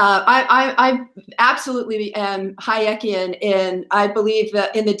 I absolutely am Hayekian, and I believe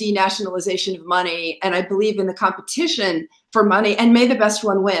that in the denationalization of money, and I believe in the competition for money, and may the best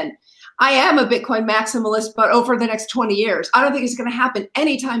one win. I am a Bitcoin maximalist, but over the next 20 years, I don't think it's going to happen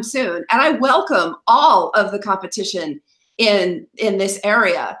anytime soon. And I welcome all of the competition in this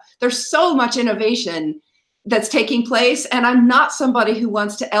area. There's so much innovation that's taking place, and I'm not somebody who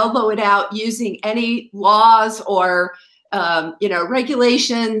wants to elbow it out using any laws or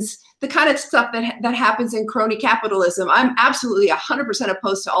regulations, the kind of stuff that happens in crony capitalism. I'm absolutely 100%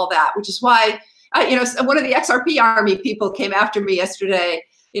 opposed to all that, which is why, one of the XRP army people came after me yesterday.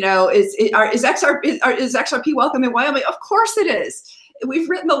 Is XRP welcome in Wyoming? Of course it is. We've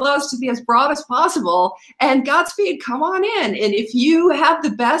written the laws to be as broad as possible, and Godspeed, come on in. And if you have the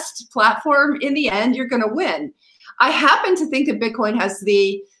best platform in the end, you're going to win. I happen to think that Bitcoin has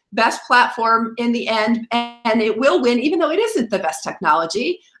the best platform in the end, and it will win, even though it isn't the best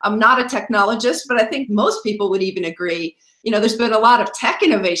technology. I'm not a technologist, but I think most people would even agree. There's been a lot of tech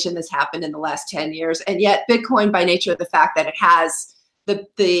innovation that's happened in the last 10 years, and yet Bitcoin, by nature of the fact that it has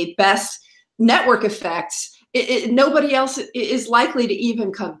the best network effects, nobody else is likely to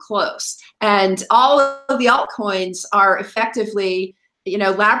even come close. And all of the altcoins are effectively,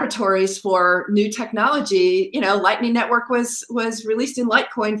 laboratories for new technology. Lightning Network was released in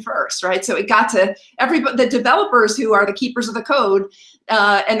Litecoin first, right? So it got to everybody, the developers who are the keepers of the code,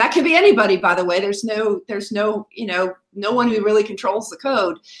 and that can be anybody, by the way. There's no no one who really controls the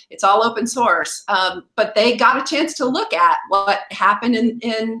code. It's all open source. But they got a chance to look at what happened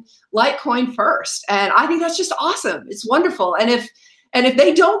in Litecoin first, and I think that's just awesome. It's wonderful. And if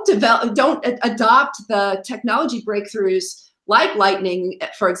they don't adopt the technology breakthroughs like Lightning,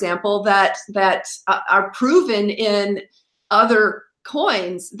 for example, that are proven in other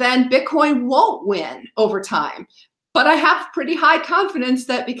coins, then Bitcoin won't win over time. But I have pretty high confidence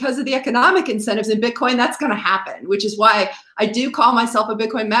that because of the economic incentives in Bitcoin, that's going to happen, which is why I do call myself a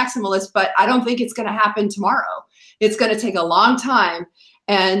Bitcoin maximalist, but I don't think it's going to happen tomorrow. It's going to take a long time,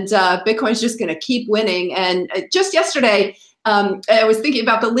 and Bitcoin's just going to keep winning. And just yesterday, I was thinking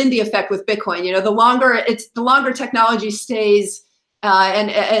about the Lindy effect with Bitcoin. The longer technology stays,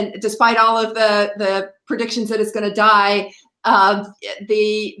 and despite all of the predictions that it's going to die,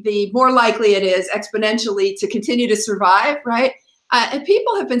 the more likely it is exponentially to continue to survive, right? And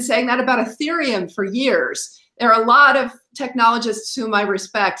people have been saying that about Ethereum for years. There are a lot of technologists whom I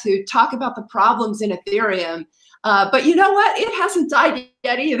respect who talk about the problems in Ethereum. But you know what? It hasn't died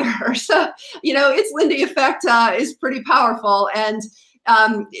yet either. So, its Lindy effect is pretty powerful. And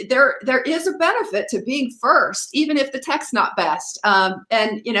there is a benefit to being first, even if the tech's not best.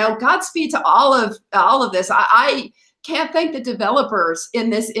 And Godspeed to all of this. I can't thank the developers in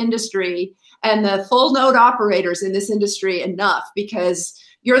this industry and the full node operators in this industry enough, because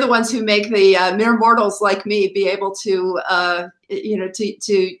you're the ones who make the mere mortals like me be able to,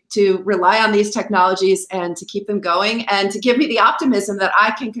 to rely on these technologies and to keep them going, and to give me the optimism that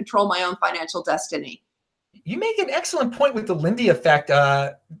I can control my own financial destiny. You make an excellent point with the Lindy effect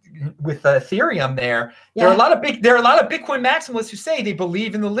with Ethereum. There are a lot of Bitcoin maximalists who say they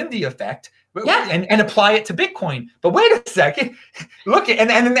believe in the Lindy effect, and apply it to Bitcoin. But wait a second, look, and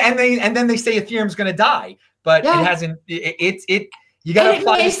then they say Ethereum's going to die, but it hasn't. You got to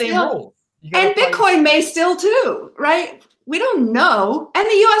apply the same rules. And Bitcoin may still too, right? We don't know. And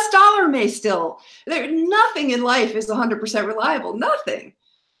the US dollar may still. Nothing in life is 100% reliable. Nothing.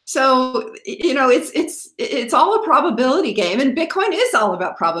 So, it's all a probability game, and Bitcoin is all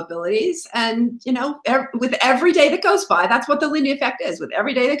about probabilities. And, with every day that goes by, that's what the Lindy effect is. With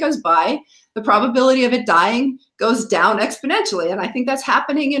every day that goes by, the probability of it dying goes down exponentially. And I think that's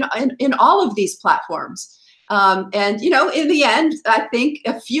happening in all of these platforms. And, in the end, I think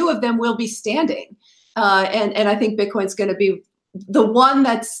a few of them will be standing. And I think Bitcoin's going to be the one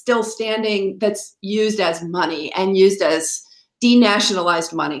that's still standing, that's used as money and used as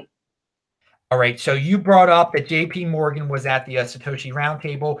denationalized money. All right. So you brought up that JP Morgan was at the Satoshi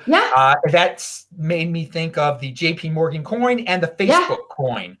Roundtable. Yeah. That's made me think of the JP Morgan coin and the Facebook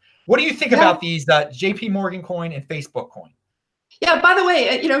coin. What do you think about these JP Morgan coin and Facebook coin? Yeah, by the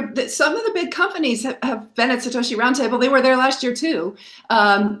way, some of the big companies have been at Satoshi Roundtable. They were there last year too.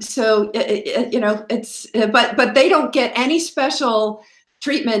 So, it's, but they don't get any special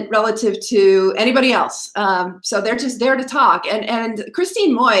treatment relative to anybody else. So they're just there to talk. And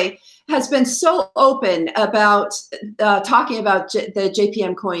Christine Moy has been so open about talking about the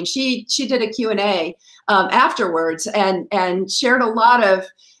JPM coin. She did a Q&A afterwards and shared a lot of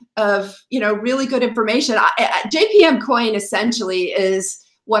really good information. JPM coin essentially is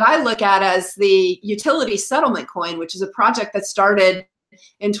what I look at as the utility settlement coin, which is a project that started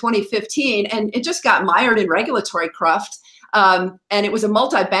in 2015, and it just got mired in regulatory cruft. And it was a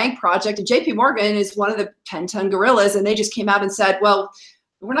multi-bank project, and JP Morgan is one of the 10-ton gorillas, and they just came out and said, well,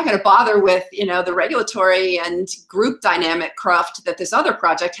 we're not going to bother with, the regulatory and group dynamic cruft that this other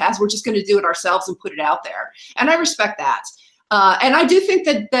project has. We're just going to do it ourselves and put it out there. And I respect that. And I do think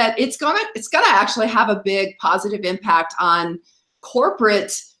that it's gonna actually have a big positive impact on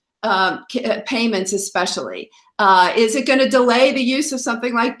corporate payments, especially. Is it going to delay the use of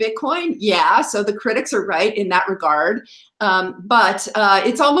something like Bitcoin? Yeah, so the critics are right in that regard. But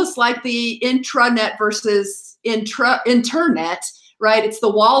it's almost like the intranet versus internet, right? It's the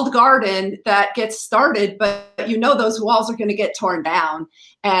walled garden that gets started, but those walls are going to get torn down.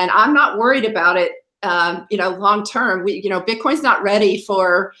 And I'm not worried about it, long term. Bitcoin's not ready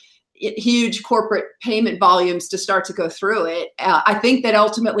for huge corporate payment volumes to start to go through it. I think that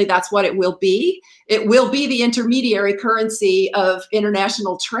ultimately that's what it will be. It will be the intermediary currency of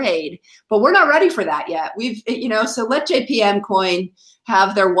international trade, but we're not ready for that yet. So let JPM coin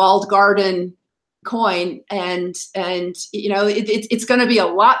have their walled garden coin, and it's going to be a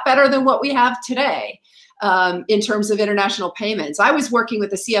lot better than what we have today in terms of international payments. I was working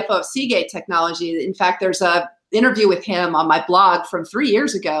with the CFO of Seagate Technology. In fact, there's a interview with him on my blog from 3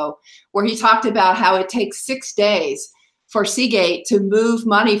 years ago, where he talked about how it takes 6 days for Seagate to move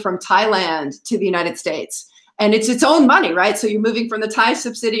money from Thailand to the United States. And it's its own money, right? So you're moving from the Thai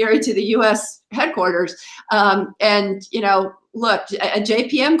subsidiary to the US headquarters. Look, a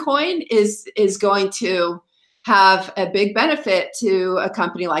JPM coin is going to have a big benefit to a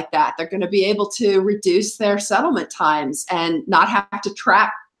company like that. They're going to be able to reduce their settlement times and not have to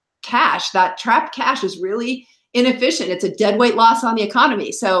trap cash. That trapped cash is really inefficient. It's a deadweight loss on the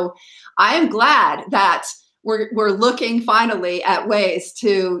economy. So I am glad that we're looking finally at ways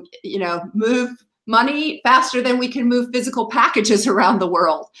to, move money faster than we can move physical packages around the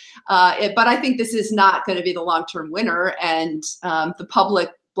world. But I think this is not going to be the long-term winner, and the public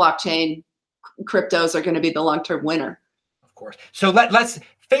blockchain cryptos are going to be the long-term winner. Of course. So let's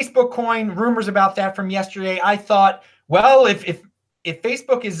Facebook coin, rumors about that from yesterday. I thought, well, if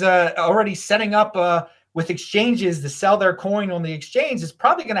Facebook is already setting up with exchanges to sell their coin on the exchange, it's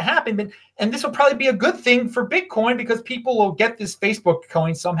probably going to happen. And this will probably be a good thing for Bitcoin, because people will get this Facebook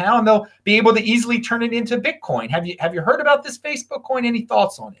coin somehow, and they'll be able to easily turn it into Bitcoin. Have you heard about this Facebook coin? Any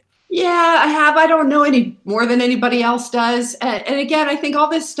thoughts on it? Yeah, I have. I don't know any more than anybody else does. And again, I think all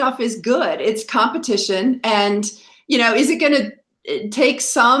this stuff is good. It's competition. And, is it going to take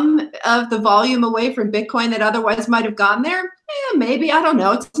some of the volume away from Bitcoin that otherwise might have gone there? Yeah, maybe. I don't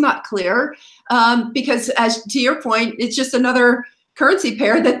know. It's not clear. Because as to your point, it's just another currency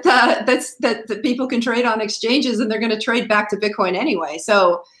pair that people can trade on exchanges, and they're going to trade back to Bitcoin anyway.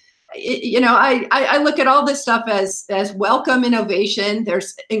 So, I look at all this stuff as welcome innovation.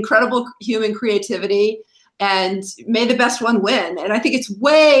 There's incredible human creativity, and may the best one win. And I think it's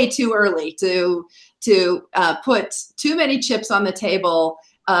way too early to put too many chips on the table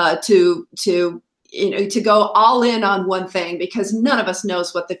to go all in on one thing, because none of us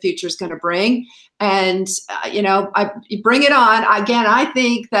knows what the future is going to bring. And, bring it on. Again, I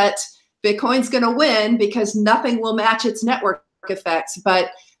think that Bitcoin's going to win because nothing will match its network effects.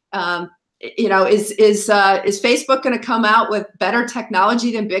 But, is Facebook going to come out with better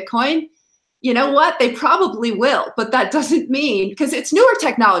technology than Bitcoin? You know what? They probably will, but that doesn't mean, because it's newer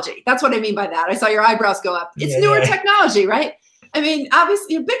technology. That's what I mean by that. I saw your eyebrows go up. It's newer technology, right? I mean,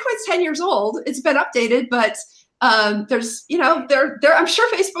 obviously, Bitcoin's 10 years old. It's been updated, but there's, I'm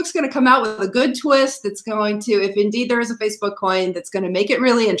sure Facebook's going to come out with a good twist that's going to, if indeed there is a Facebook coin, that's going to make it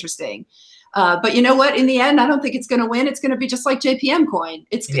really interesting. But you know what? In the end, I don't think it's going to win. It's going to be just like JPM coin.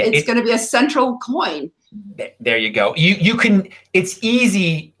 It's going to be a central coin. There you go. You can. It's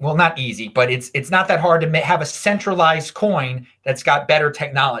easy. Well, not easy, but it's not that hard to have a centralized coin that's got better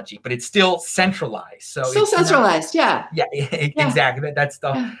technology, but it's still centralized. So still centralized. Yeah. Yeah. Exactly. That's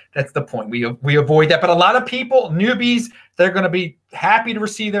the point. We avoid that. But a lot of people, newbies, they're going to be happy to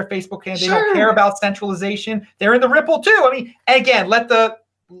receive their Facebook coin. They don't care about centralization. They're in the Ripple too. I mean, again,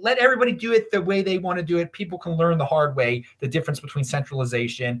 let everybody do it the way they want to do it. People can learn the hard way the difference between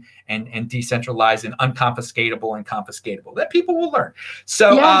centralization and decentralized and unconfiscatable and confiscatable. That people will learn.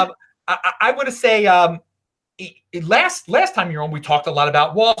 So I want to say last time you were on, we talked a lot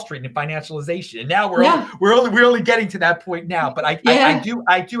about Wall Street and financialization, and now we're only getting to that point now. But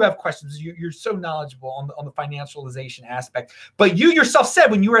I do have questions. You're so knowledgeable on the financialization aspect. But you yourself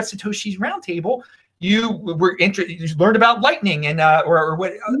said when you were at Satoshi's Roundtable, you learned about Lightning and or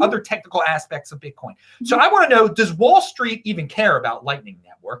what other technical aspects of Bitcoin. So I want to know, does Wall Street even care about Lightning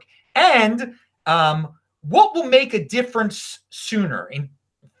Network? And what will make a difference sooner, in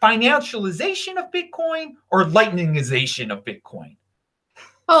financialization of Bitcoin or lightningization of Bitcoin?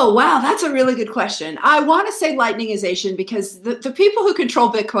 Oh, wow. That's a really good question. I want to say lightningization because the people who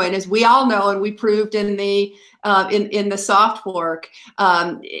control Bitcoin, as we all know, and we proved in the soft fork,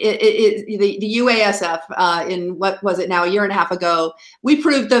 the UASF in what was it now, a year and a half ago, we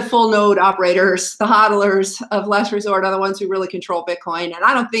proved the full node operators, the hodlers of last resort, are the ones who really control Bitcoin. And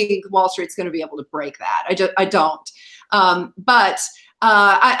I don't think Wall Street's going to be able to break that. I don't. But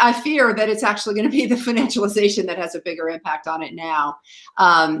I fear that it's actually going to be the financialization that has a bigger impact on it now.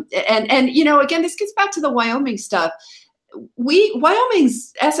 And again, this gets back to the Wyoming stuff.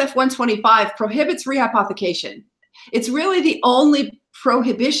 Wyoming's SF 125 prohibits rehypothecation. It's really the only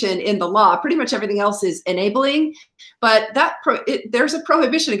prohibition in the law. Pretty much everything else is enabling, but there's a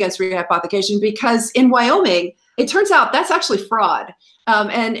prohibition against rehypothecation because in Wyoming, it turns out that's actually fraud.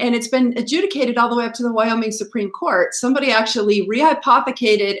 And it's been adjudicated all the way up to the Wyoming Supreme Court. Somebody actually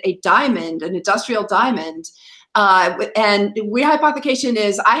rehypothecated a diamond, an industrial diamond. And rehypothecation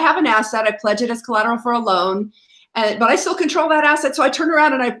is, I have an asset, I pledge it as collateral for a loan, but I still control that asset. So I turn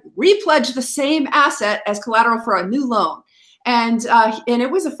around and I repledge the same asset as collateral for a new loan. And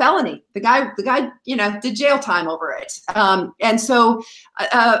it was a felony. The guy, did jail time over it. And so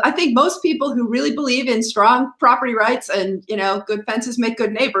I think most people who really believe in strong property rights and good fences make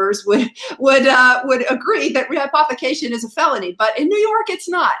good neighbors would agree that rehypothecation is a felony. But in New York, it's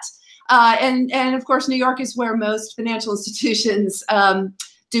not. And of course, New York is where most financial institutions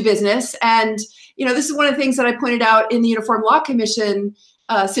do business. And this is one of the things that I pointed out in the Uniform Law Commission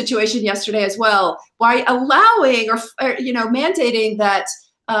situation yesterday as well. By allowing or mandating that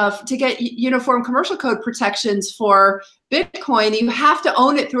to get uniform commercial code protections for Bitcoin, you have to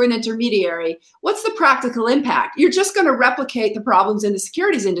own it through an intermediary. What's the practical impact? You're just going to replicate the problems in the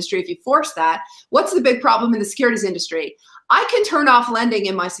securities industry if you force that. What's the big problem in the securities industry? I can turn off lending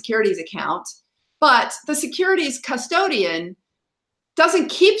in my securities account, but the securities custodian doesn't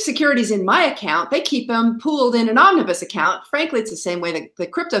keep securities in my account. They keep them pooled in an omnibus account. Frankly, it's the same way that the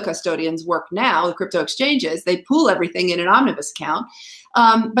crypto custodians work now, the crypto exchanges. They pool everything in an omnibus account.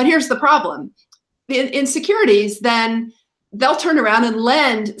 But here's the problem. In securities, then they'll turn around and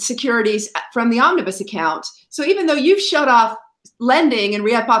lend securities from the omnibus account. So even though you've shut off lending and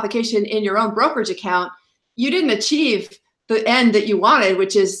rehypothecation in your own brokerage account, you didn't achieve the end that you wanted,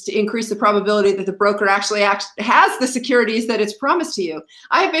 which is to increase the probability that the broker actually has the securities that it's promised to you.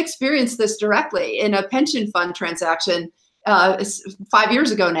 I have experienced this directly in a pension fund transaction 5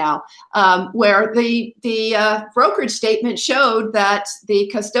 years ago now, where the brokerage statement showed that the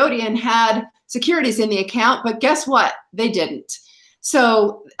custodian had securities in the account, but guess what? They didn't.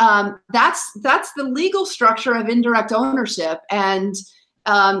 So that's the legal structure of indirect ownership, and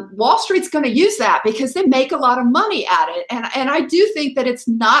Wall Street's going to use that because they make a lot of money at it. And I do think that it's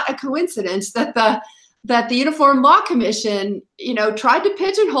not a coincidence that the Uniform Law Commission, tried to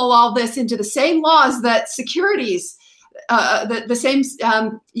pigeonhole all this into the same laws that securities, the same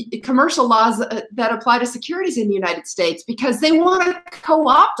commercial laws that apply to securities in the United States, because they want to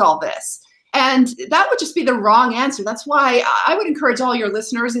co-opt all this. And that would just be the wrong answer. That's why I would encourage all your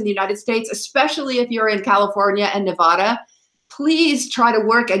listeners in the United States, especially if you're in California and Nevada, please try to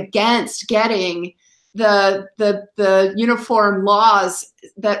work against getting the uniform laws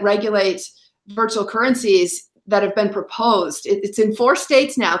that regulate virtual currencies that have been proposed. It's in 4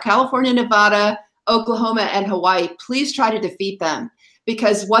 states now, California, Nevada, Oklahoma, and Hawaii. Please try to defeat them,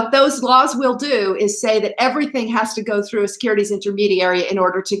 because what those laws will do is say that everything has to go through a securities intermediary in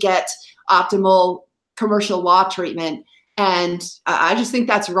order to get optimal commercial law treatment. And I just think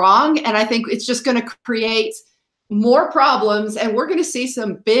that's wrong. And I think it's just going to create more problems, and we're going to see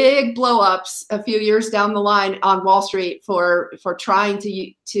some big blow-ups a few years down the line on Wall Street for trying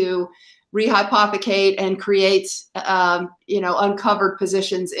to rehypothecate and create uncovered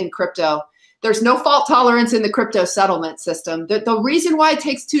positions in crypto. There's no fault tolerance in the crypto settlement system. The reason why it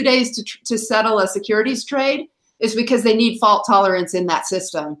takes 2 days to settle a securities trade is because they need fault tolerance in that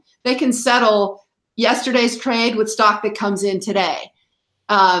system. They can settle yesterday's trade with stock that comes in today.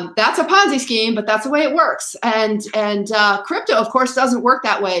 That's a Ponzi scheme, but that's the way it works. And crypto, of course, doesn't work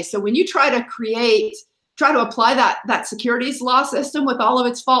that way. So when you try to apply that securities law system with all of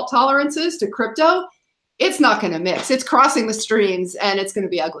its fault tolerances to crypto, It's not going to mix. It's crossing the streams, and it's going to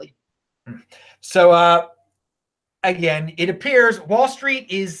be ugly. So again, it appears Wall Street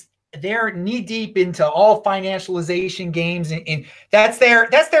is they're knee deep into all financialization games, and that's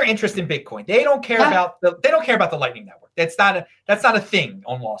their interest in Bitcoin. They don't care about the Lightning Network. That's not a thing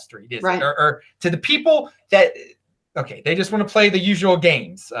on Wall Street, is it? Or to the people that they just want to play the usual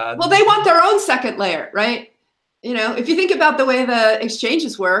games. Well, they want their own second layer, right? You know, if you think about the way the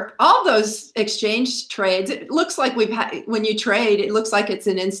exchanges work, all those exchange trades, it looks like when you trade, it looks like it's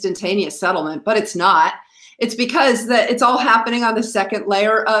an instantaneous settlement, but it's not. It's because it's all happening on the second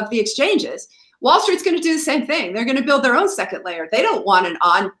layer of the exchanges. Wall Street's going to do the same thing. They're going to build their own second layer. They don't want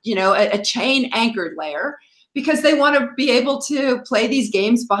a chain anchored layer, because they want to be able to play these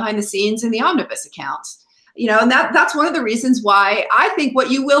games behind the scenes in the omnibus accounts. You know, and that's one of the reasons why I think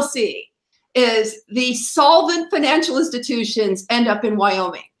what you will see is the solvent financial institutions end up in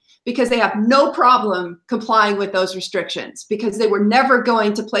Wyoming, because they have no problem complying with those restrictions, because they were never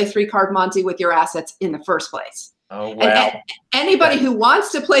going to play three-card Monte with your assets in the first place. Oh, wow. And anybody who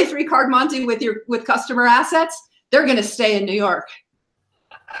wants to play three-card Monte with customer assets, they're going to stay in New York.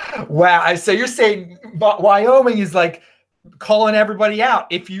 Wow. So you're saying Wyoming is like calling everybody out.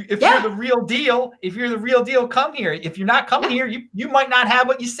 If you're the real deal, come here. If you're not coming here, you might not have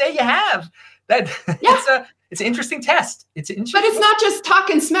what you say you have. It's an interesting test. But it's not just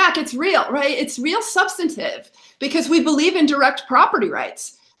talking smack. It's real, right? It's real substantive, because we believe in direct property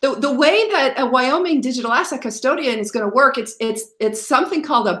rights. The way that a Wyoming digital asset custodian is going to work, it's something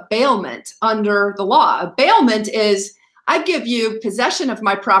called a bailment under the law. A bailment is, I give you possession of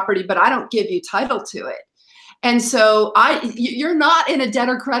my property, but I don't give you title to it. And so you're not in a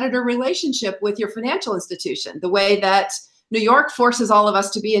debtor-creditor relationship with your financial institution, the way that New York forces all of us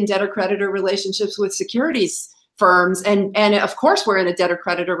to be in debtor-creditor relationships with securities firms. And of course, we're in a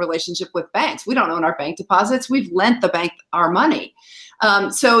debtor-creditor relationship with banks. We don't own our bank deposits. We've lent the bank our money.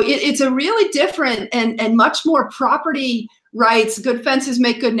 So it's a really different and much more property rights, good fences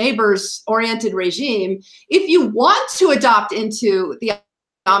make good neighbors oriented regime. If you want to adopt into the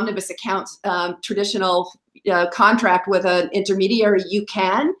omnibus account traditional contract with an intermediary, you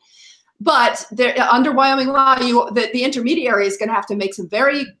can. But under Wyoming law, the intermediary is going to have to make some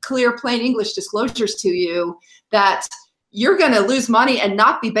very clear, plain English disclosures to you that you're going to lose money and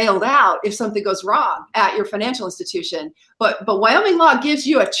not be bailed out if something goes wrong at your financial institution. But Wyoming law gives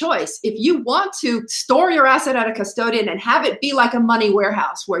you a choice. If you want to store your asset at a custodian and have it be like a money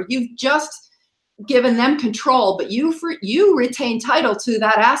warehouse where you've just given them control, but you retain title to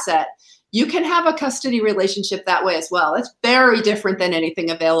that asset, you can have a custody relationship that way as well. It's very different than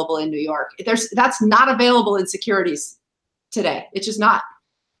anything available in New York. That's not available in securities today. It's just not.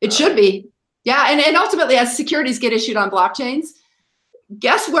 It should be. Yeah, and ultimately, as securities get issued on blockchains,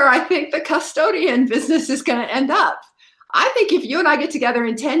 guess where I think the custodian business is going to end up? I think if you and I get together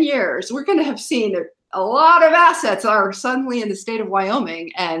in 10 years, we're going to have seen that a lot of assets are suddenly in the state of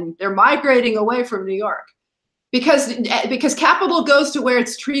Wyoming, and they're migrating away from New York. Because capital goes to where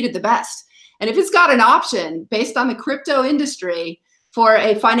it's treated the best. And if it's got an option based on the crypto industry for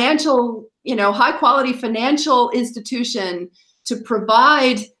a financial, high quality financial institution to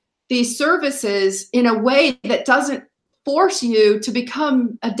provide these services in a way that doesn't force you to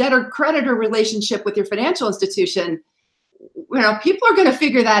become a debtor-creditor relationship with your financial institution, people are going to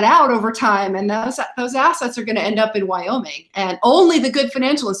figure that out over time, and those assets are going to end up in Wyoming, and only the good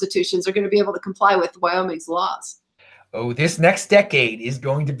financial institutions are going to be able to comply with Wyoming's laws. Oh, this next decade is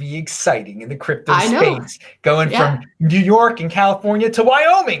going to be exciting in the crypto space, going from New York and California to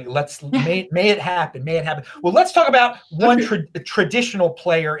Wyoming. May it happen. May it happen. Well, let's talk about one traditional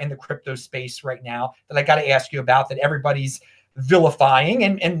player in the crypto space right now that I got to ask you about, that everybody's vilifying,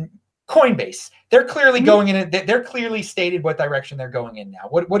 and Coinbase. They're clearly going in. They're clearly stated what direction they're going in now.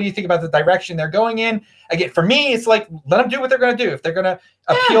 What do you think about the direction they're going in? Again, for me, it's like, let them do what they're going to do. If they're going to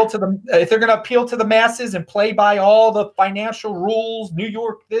appeal to the masses and play by all the financial rules, New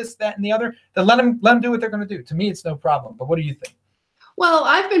York, this, that, and the other, then let them do what they're going to do. To me, it's no problem. But what do you think? Well,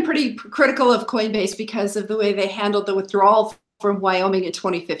 I've been pretty critical of Coinbase because of the way they handled the withdrawal from Wyoming in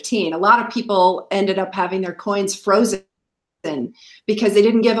 2015. A lot of people ended up having their coins frozen because they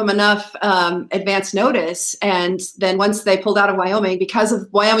didn't give them enough advance notice. And then once they pulled out of Wyoming, because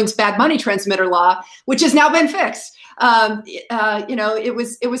of Wyoming's bad money transmitter law, which has now been fixed,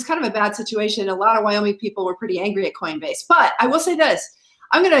 it was kind of a bad situation. A lot of Wyoming people were pretty angry at Coinbase. But I will say this,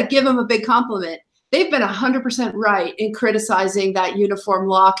 I'm going to give them a big compliment. They've been 100% right in criticizing that Uniform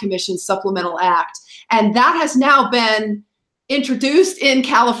Law Commission Supplemental Act. And that has now been introduced in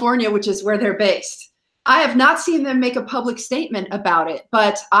California, which is where they're based. I have not seen them make a public statement about it,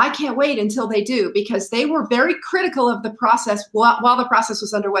 but I can't wait until they do, because they were very critical of the process while the process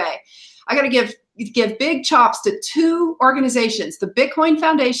was underway. I got to give big chops to two organizations, the Bitcoin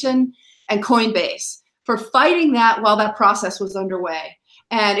Foundation and Coinbase, for fighting that while that process was underway.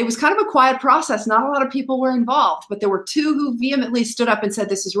 And it was kind of a quiet process. Not a lot of people were involved, but there were two who vehemently stood up and said,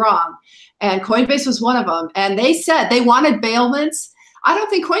 this is wrong. And Coinbase was one of them. And they said they wanted bailments. I don't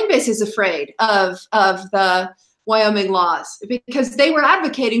think Coinbase is afraid of the Wyoming laws, because they were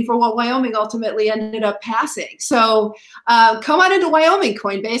advocating for what Wyoming ultimately ended up passing. So come on into Wyoming,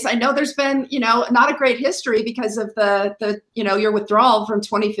 Coinbase. I know there's been, not a great history because of the your withdrawal from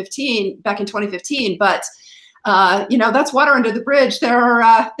 2015, back in 2015, but that's water under the bridge. There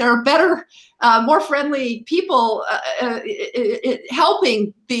are better, more friendly people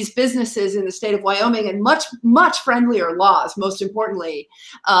helping these businesses in the state of Wyoming, and much friendlier laws, most importantly.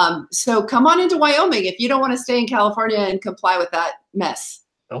 So come on into Wyoming if you don't want to stay in California and comply with that mess.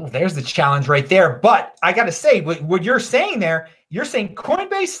 Oh, there's the challenge right there. But I got to say, what you're saying there, you're saying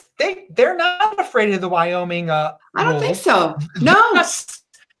Coinbase, they're not afraid of the Wyoming I don't think so. No.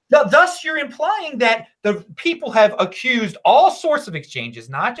 Thus, you're implying that the people have accused all sorts of exchanges,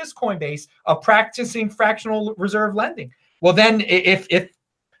 not just Coinbase, of practicing fractional reserve lending. Well, then,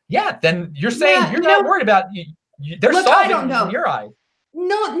 then you're saying you're not worried about they're solving it in your eyes.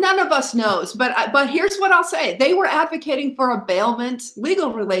 No, none of us knows. But here's what I'll say: they were advocating for a bailment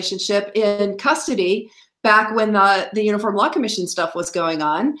legal relationship in custody back when the Uniform Law Commission stuff was going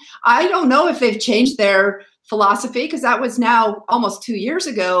on. I don't know if they've changed their philosophy, because that was now almost 2 years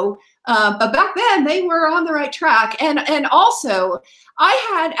ago. But back then they were on the right track. And also, I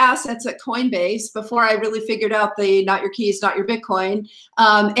had assets at Coinbase before I really figured out the not your keys, not your Bitcoin.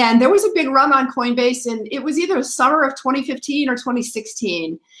 And there was a big run on Coinbase, and it was either summer of 2015 or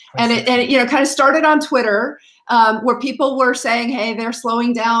 2016. And it kind of started on Twitter, where people were saying, hey, they're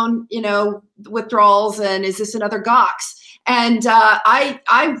slowing down, withdrawals, and is this another Gox? And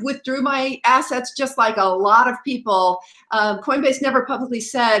I withdrew my assets just like a lot of people. Coinbase never publicly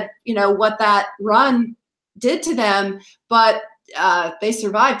said, what that run did to them, but they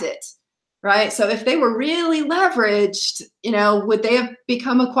survived it, right? So if they were really leveraged, would they have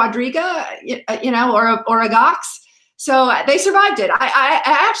become a Quadriga, or a Gox? So they survived it. I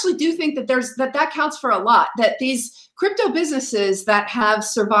actually do think that that counts for a lot, that these crypto businesses that have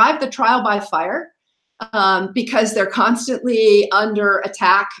survived the trial by fire, because they're constantly under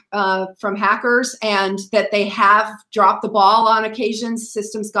attack from hackers, and that they have dropped the ball on occasions,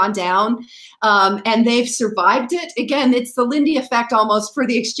 systems gone down, and they've survived it. Again, it's the Lindy effect almost for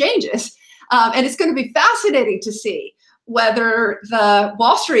the exchanges. And it's going to be fascinating to see whether the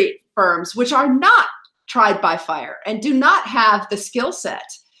Wall Street firms, which are not tried by fire and do not have the skill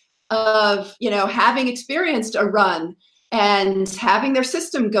set of, having experienced a run and having their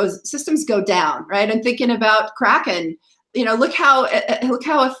systems go down, right? I'm thinking about Kraken. Look how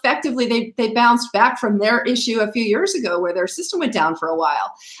effectively they bounced back from their issue a few years ago, where their system went down for a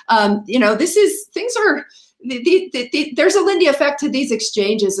while. There's a Lindy effect to these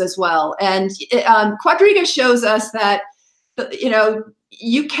exchanges as well. And Quadriga shows us that,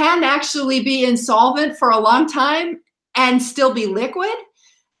 you can actually be insolvent for a long time and still be liquid.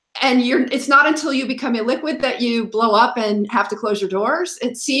 And it's not until you become illiquid that you blow up and have to close your doors.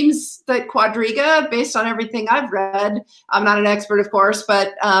 It seems that Quadriga, based on everything I've read, I'm not an expert, of course,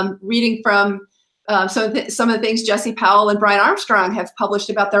 but reading from some of the things Jesse Powell and Brian Armstrong have published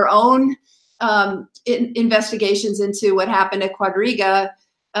about their own investigations into what happened at Quadriga,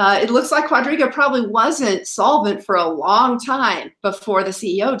 it looks like Quadriga probably wasn't solvent for a long time before the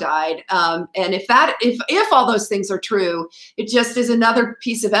CEO died. And if all those things are true, it just is another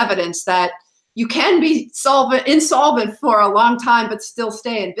piece of evidence that you can be insolvent for a long time, but still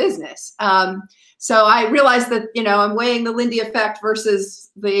stay in business. So I realize that, I'm weighing the Lindy effect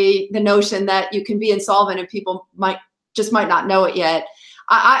versus the notion that you can be insolvent and people might not know it yet.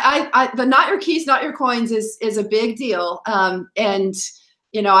 The not your keys, not your coins is a big deal. And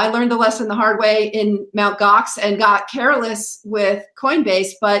I learned the lesson the hard way in Mt. Gox and got careless with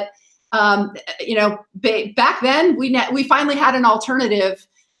Coinbase. But, back then we finally had an alternative.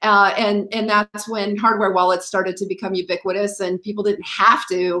 And that's when hardware wallets started to become ubiquitous, and people didn't have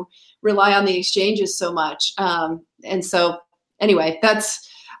to rely on the exchanges so much. And so anyway,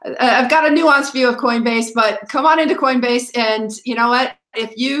 I've got a nuanced view of Coinbase, but come on into Coinbase. And you know what?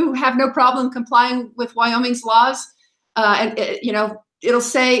 If you have no problem complying with Wyoming's laws,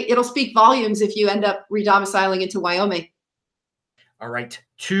 it'll speak volumes if you end up redomiciling into Wyoming. All right.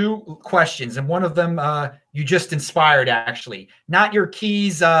 2 questions. And one of them you just inspired, actually. Not your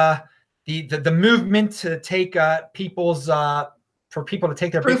keys, the movement to take people's for people to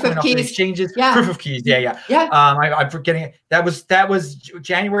take their Proof Bitcoin of off the keys. exchanges. Yeah. Proof of keys. Yeah. I'm forgetting it. That was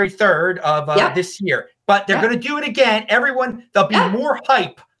January 3rd of this year. But they're going to do it again. There'll be more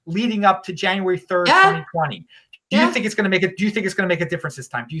hype leading up to January 3rd, 2020. Do you think it's going to make it? Do you think it's going to make a difference this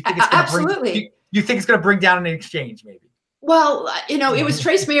time? Do you think it's going to absolutely? Do you think it's going to bring down an exchange? Maybe. Well, it was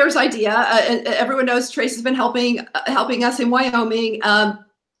Trace Mayer's idea. Everyone knows Trace has been helping us in Wyoming.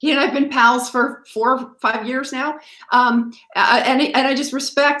 He and I have been pals for 4 or 5 years now, and I just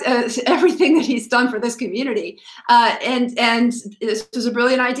respect everything that he's done for this community. And this was a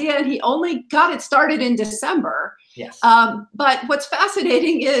brilliant idea, and he only got it started in December. Yes. But what's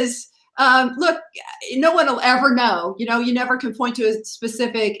fascinating is, look, no one will ever know. You never can point to a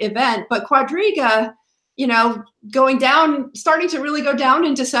specific event, but Quadriga, starting to really go down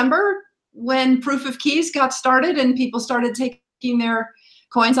in December when Proof of Keys got started and people started taking their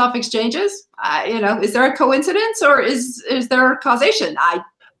coins off exchanges. Is there a coincidence or is there causation?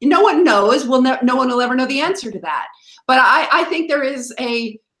 No one knows. No one will ever know the answer to that. But I think there is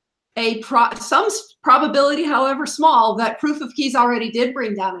some probability, however small, that Proof of Keys already did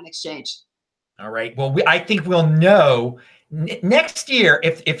bring down an exchange. All right. Well, I think we'll know next year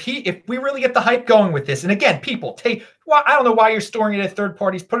if we really get the hype going with this. And again, people I don't know why you're storing it at third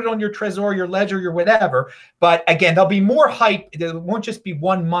parties. Put it on your Trezor, your Ledger, your whatever. But again, there'll be more hype. There won't just be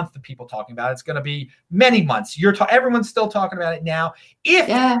 1 month of people talking about it. It's going to be many months. Everyone's still talking about it now. If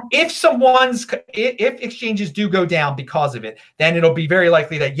exchanges do go down because of it, then it'll be very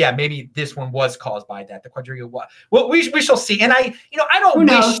likely that maybe this one was caused by that. The Quadriga was. Well, we shall see. And I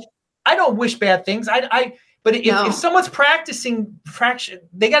don't wish bad things. But if someone's practicing fraction,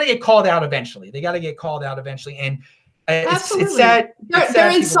 they got to get called out eventually. And it's sad.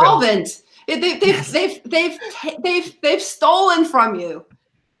 They're insolvent. They've stolen from you.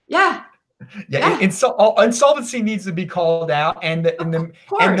 Yeah. Insolvency needs to be called out, if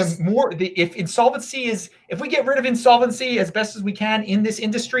we get rid of insolvency as best as we can in this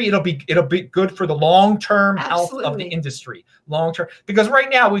industry, it'll be good for the long-term health of the industry. Long-term, because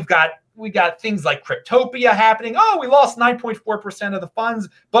right now we got things like Cryptopia happening. Oh, we lost 9.4% of the funds,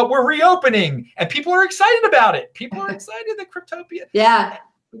 but we're reopening, and people are excited about it. People are excited that Cryptopia. Yeah.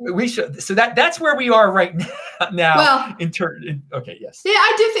 We should. So that's where we are right now. Well, okay, yes. Yeah,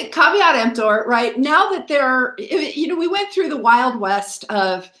 I do think caveat emptor, right? Now that we went through the Wild West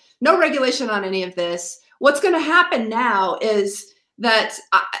of no regulation on any of this. What's going to happen now is that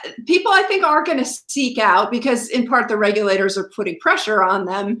people, I think, are going to seek out, because in part the regulators are putting pressure on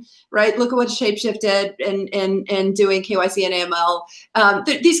them, right? Look at what Shapeshift did and doing KYC and AML.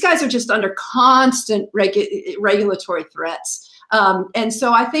 These guys are just under constant regulatory threats. And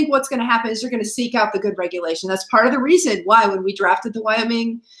so I think what's going to happen is they're going to seek out the good regulation. That's part of the reason why when we drafted the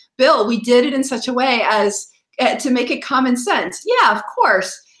Wyoming bill, we did it in such a way as to make it common sense. Yeah, of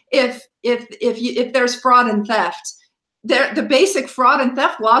course, if there's fraud and theft, the basic fraud and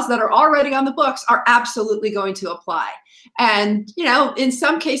theft laws that are already on the books are absolutely going to apply. And, in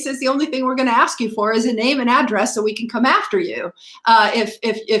some cases, the only thing we're going to ask you for is a name and address so we can come after you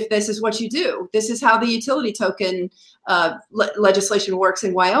if this is what you do. This is how the utility token legislation works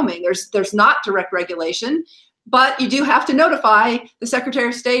in Wyoming. There's not direct regulation, but you do have to notify the Secretary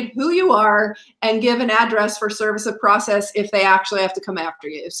of State who you are and give an address for service of process if they actually have to come after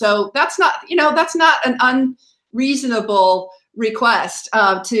you. So that's not an unreasonable request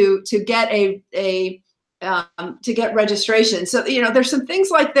to get to get registration. So there's some things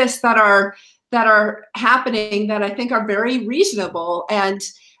like this that are happening that I think are very reasonable. And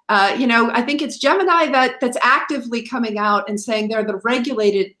I think it's Gemini that's actively coming out and saying they're the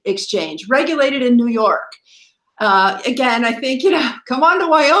regulated exchange, regulated in New York. Again, I think, come on to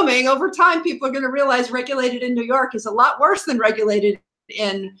Wyoming. Over time, people are going to realize regulated in New York is a lot worse than regulated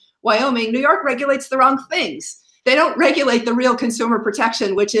in Wyoming. New York regulates the wrong things. They don't regulate the real consumer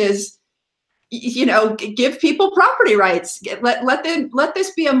protection, which is, give people property rights. Let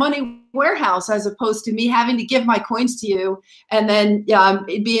this be a money warehouse as opposed to me having to give my coins to you and then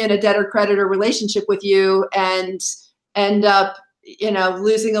be in a debtor-creditor relationship with you and end up,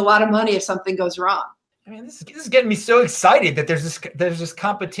 losing a lot of money if something goes wrong. I mean, this is getting me so excited that there's this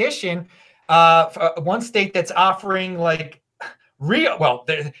competition. For one state that's offering the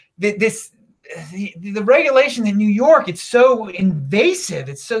regulation in New York, it's so invasive.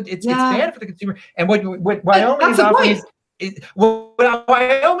 It's bad for the consumer. And what Wyoming is offering what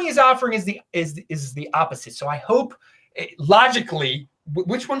Wyoming is offering is the opposite. So I hope logically,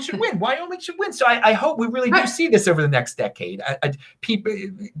 which one should win? Wyoming should win. So I hope we really do see this over the next decade.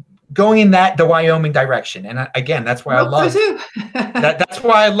 going in the Wyoming direction. And again, that's why I love that's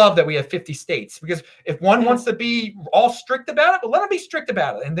why I love that we have 50 states, because if one wants to be all strict about it, well, let them be strict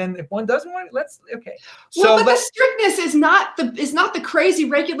about it. And then if one doesn't want it, okay. So but the strictness is not the crazy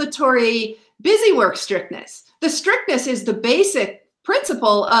regulatory busy work strictness. The strictness is the basic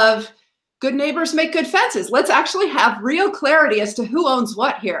principle of good neighbors make good fences. Let's actually have real clarity as to who owns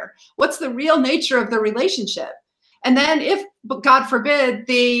what here. What's the real nature of the relationship? And then if, God forbid,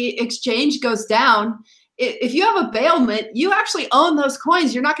 the exchange goes down, if you have a bailment, you actually own those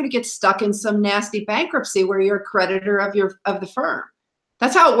coins. You're not going to get stuck in some nasty bankruptcy where you're a creditor of the firm.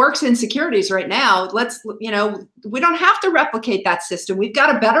 That's how it works in securities right now. We don't have to replicate that system. We've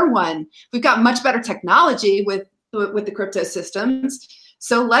got a better one. We've got much better technology with the crypto systems.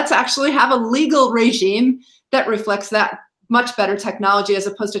 So let's actually have a legal regime that reflects that much better technology, as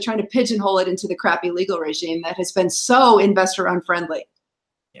opposed to trying to pigeonhole it into the crappy legal regime that has been so investor unfriendly.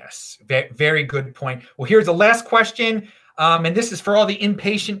 Yes, very good point. Well, here's the last question. And this is for all the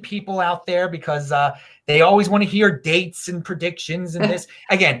impatient people out there, because they always want to hear dates and predictions and this.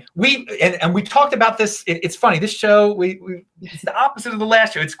 Again, we talked about this. It's funny. This show, it's the opposite of the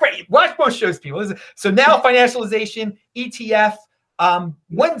last show. It's great. Watch both shows, people. So now financialization, ETF.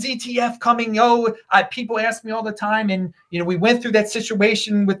 When's ETF coming? People ask me all the time, and we went through that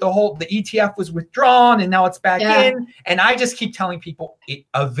situation with the ETF was withdrawn and now it's back in, and I just keep telling people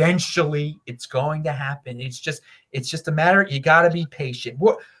eventually it's going to happen. It's just a matter. You got to be patient.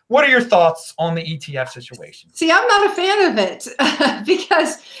 What are your thoughts on the ETF situation? See, I'm not a fan of it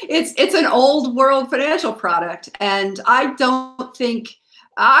because it's an old world financial product, and I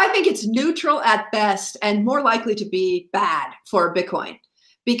think it's neutral at best and more likely to be bad for Bitcoin,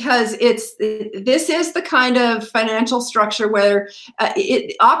 because this is the kind of financial structure where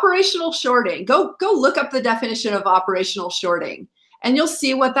operational shorting, go look up the definition of operational shorting and you'll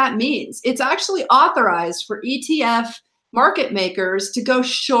see what that means. It's actually authorized for ETF market makers to go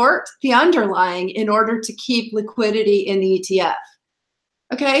short the underlying in order to keep liquidity in the ETF.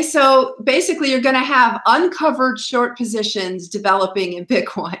 Okay, so basically you're going to have uncovered short positions developing in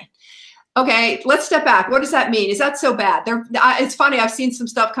Bitcoin. Okay, let's step back. What does that mean? Is that so bad? It's funny, I've seen some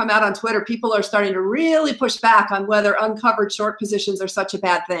stuff come out on Twitter. People are starting to really push back on whether uncovered short positions are such a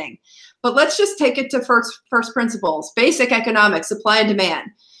bad thing. But let's just take it to first principles, basic economics, supply and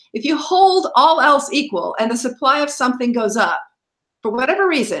demand. If you hold all else equal and the supply of something goes up, for whatever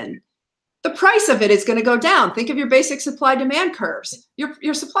reason, the price of it is going to go down. Think of your basic supply demand curves.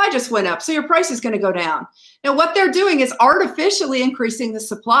 Your supply just went up, so your price is going to go down. Now, what they're doing is artificially increasing the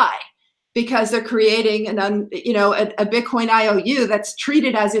supply, because they're creating a Bitcoin IOU that's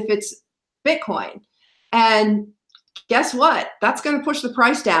treated as if it's Bitcoin. And guess what? That's going to push the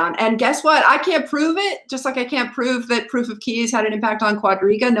price down. And guess what? I can't prove it, just like I can't prove that proof of keys had an impact on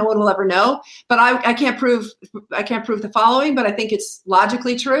Quadriga. No one will ever know. But I can't prove the following, but I think it's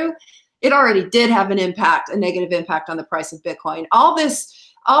logically true. It already did have a negative impact on the price of Bitcoin. All this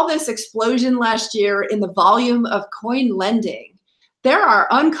explosion last year in the volume of coin lending, there are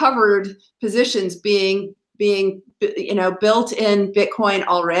uncovered positions being built in Bitcoin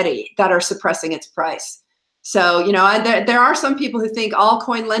already that are suppressing its price. So, there are some people who think all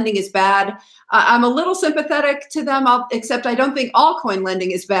coin lending is bad. I'm a little sympathetic to them, except I don't think all coin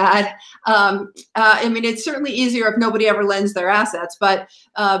lending is bad. It's certainly easier if nobody ever lends their assets, but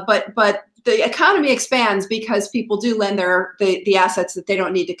the economy expands because people do lend the assets that they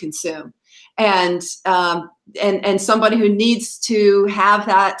don't need to consume. And somebody who needs to have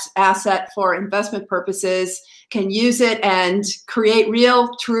that asset for investment purposes can use it and create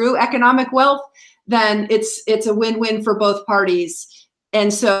real, true economic wealth, then it's a win-win for both parties.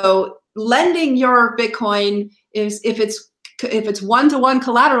 And so lending your Bitcoin is, if it's one-to-one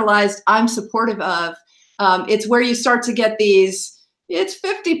collateralized, I'm supportive of. It's where you start to get these, it's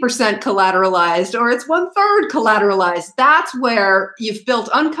 50% collateralized or it's 1/3 collateralized. That's where you've built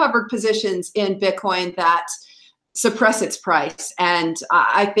uncovered positions in Bitcoin that suppress its price. And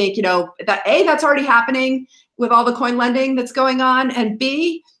I think, that A, that's already happening with all the coin lending that's going on, and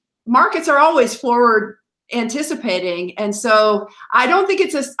B, markets are always forward anticipating. And so I don't think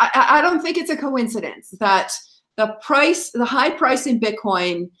it's a coincidence that the high price in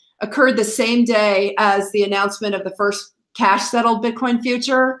Bitcoin occurred the same day as the announcement of the first cash settled Bitcoin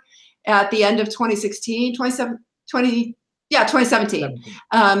future at the end of 2017.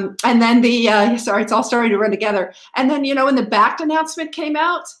 And then it's all starting to run together. And then, when the backed announcement came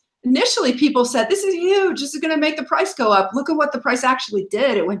out, initially people said, this is huge. This is going to make the price go up. Look at what the price actually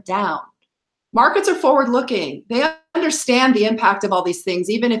did. It went down. Markets are forward looking. They understand the impact of all these things,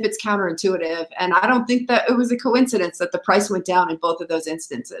 even if it's counterintuitive. And I don't think that it was a coincidence that the price went down in both of those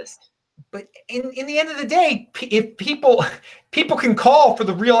instances. But in the end of the day, if people can call for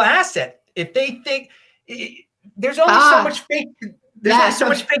the real asset, if they think there's only so much fake, so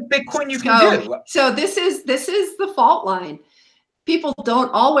much fake Bitcoin you can do. So this is the fault line. People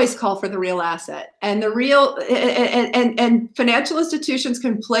don't always call for the real asset, and the real and financial institutions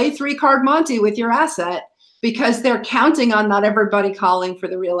can play 3-card Monte with your asset because they're counting on not everybody calling for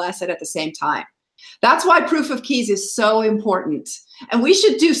the real asset at the same time. That's why proof of keys is so important. And we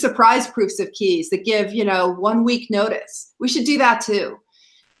should do surprise proofs of keys that give, 1 week notice. We should do that too,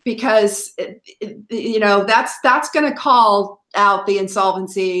 because that's going to call out the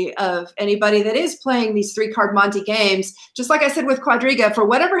insolvency of anybody that is playing these 3-card Monte games. Just like I said with Quadriga, for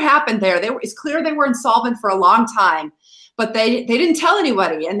whatever happened there, it's clear they were insolvent for a long time, but they didn't tell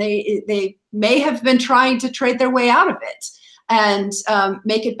anybody, and they may have been trying to trade their way out of it and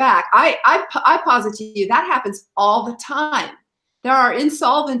make it back. I posit to you that happens all the time. There are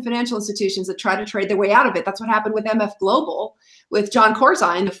insolvent financial institutions that try to trade their way out of it. That's what happened with MF Global, with John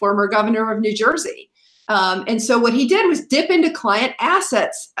Corzine, the former governor of New Jersey. And so what he did was dip into client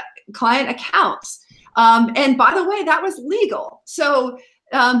assets, client accounts. And by the way, that was legal. So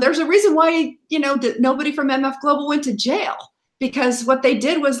there's a reason why, nobody from MF Global went to jail, because what they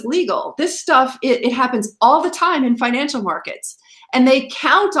did was legal. This stuff, it happens all the time in financial markets. And they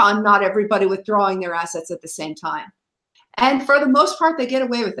count on not everybody withdrawing their assets at the same time. And for the most part, they get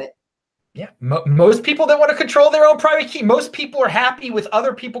away with it. Yeah, most people that want to control their own private key, most people are happy with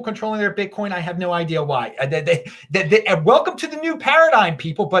other people controlling their Bitcoin. I have no idea why. Welcome to the new paradigm,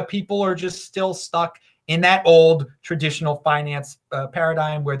 people, but people are just still stuck in that old traditional finance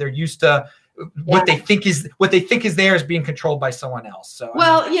paradigm where they're used to what they think is theirs being controlled by someone else. So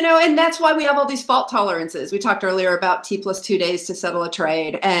and that's why we have all these fault tolerances. We talked earlier about T+2 days to settle a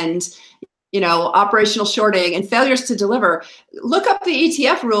trade, and operational shorting and failures to deliver. Look up the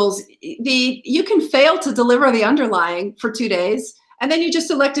ETF rules. You can fail to deliver the underlying for 2 days, and then you just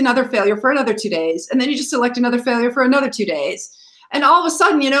select another failure for another 2 days, and then you just select another failure for another 2 days. And all of a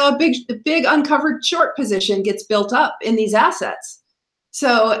sudden, a big uncovered short position gets built up in these assets.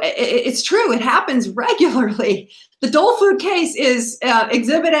 So it's true. It happens regularly. The Dole Food case is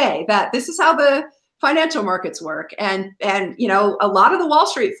Exhibit A, that this is how the financial markets work. And a lot of the Wall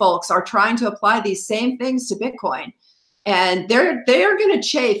Street folks are trying to apply these same things to Bitcoin. And they're going to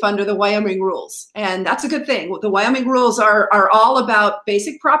chafe under the Wyoming rules. And that's a good thing. The Wyoming rules are all about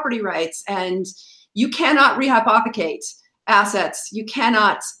basic property rights, and you cannot rehypothecate assets. You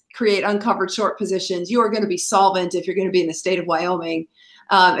cannot create uncovered short positions. You are going to be solvent if you're going to be in the state of Wyoming.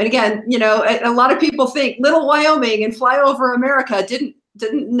 And again, a lot of people think little Wyoming and flyover America didn't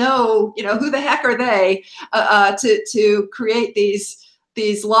know, who the heck are they to create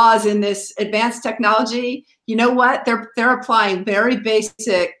these laws in this advanced technology. You know what? They're applying very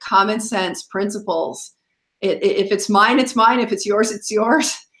basic common sense principles. If it's mine, it's mine. If it's yours, it's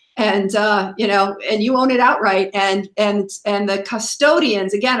yours. And and you own it outright. And the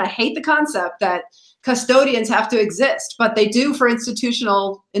custodians, again, I hate the concept that custodians have to exist, but they do for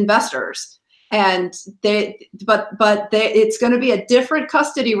institutional investors. And it's going to be a different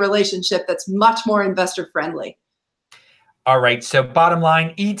custody relationship that's much more investor friendly. All right. So bottom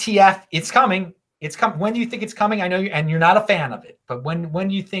line, ETF, it's coming. It's coming. When do you think it's coming? I know you're not a fan of it, but when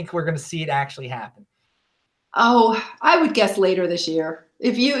do you think we're going to see it actually happen? Oh, I would guess later this year.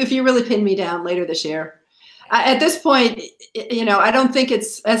 If you really pin me down, later this year. At this point, I don't think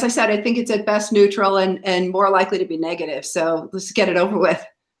it's, as I said, I think it's at best neutral and more likely to be negative. So let's get it over with.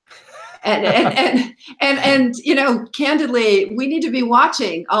 And candidly, we need to be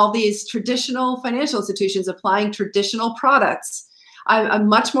watching all these traditional financial institutions applying traditional products. I'm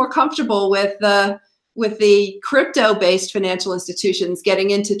much more comfortable with the crypto-based financial institutions getting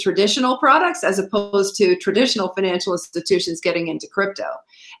into traditional products as opposed to traditional financial institutions getting into crypto.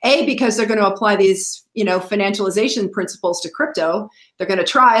 A, because they're going to apply these, financialization principles to crypto. They're going to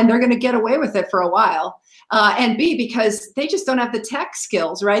try, and they're going to get away with it for a while. And B, because they just don't have the tech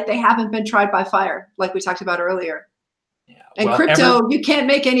skills, right? They haven't been tried by fire, like we talked about earlier. Yeah, and crypto, you can't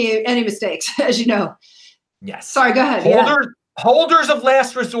make any mistakes, as you know. Yes. Sorry, go ahead. Holders of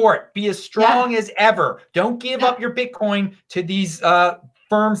last resort, be as strong as ever. Don't give up your Bitcoin to these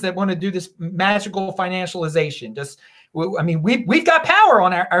firms that want to do this magical financialization. We've got power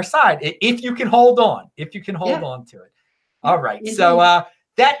on our side if you can hold on. If you can hold on to it. All right. Indeed. So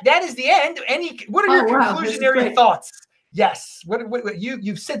that is the end. What are your conclusionary thoughts? Yes. What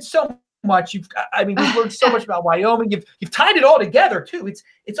you've said so much. I mean, we've learned so much about Wyoming. You've tied it all together too.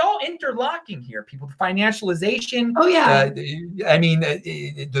 It's all interlocking here. People, the financialization. Oh yeah.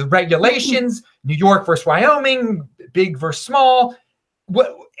 The regulations. New York versus Wyoming, big versus small.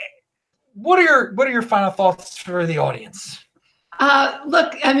 What are your final thoughts for the audience?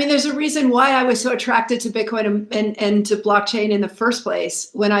 Look, I mean, there's a reason why I was so attracted to Bitcoin and to blockchain in the first place.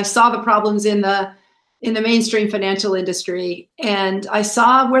 When I saw the problems in the mainstream financial industry, and I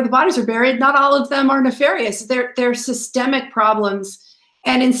saw where the bodies are buried, not all of them are nefarious. They're systemic problems.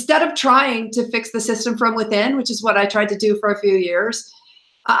 And instead of trying to fix the system from within, which is what I tried to do for a few years,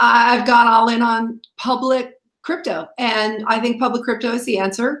 I've gone all in on public crypto. And I think public crypto is the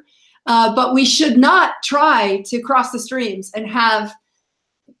answer. But we should not try to cross the streams and have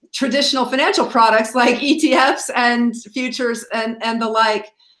traditional financial products like ETFs and futures and the like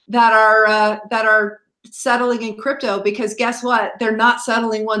that are settling in crypto, because guess what? They're not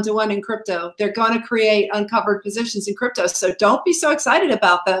settling one-to-one in crypto. They're going to create uncovered positions in crypto. So don't be so excited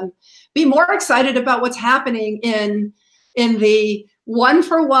about them. Be more excited about what's happening in the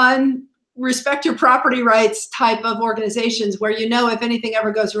one-for-one, respect your property rights type of organizations, where if anything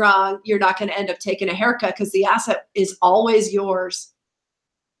ever goes wrong, you're not going to end up taking a haircut because the asset is always yours.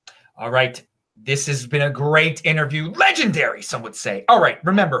 All right. This has been a great interview. Legendary, some would say. All right.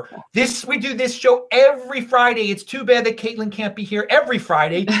 Remember, we do this show every Friday. It's too bad that Caitlin can't be here every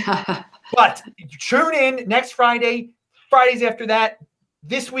Friday. But tune in next Friday, Fridays after that,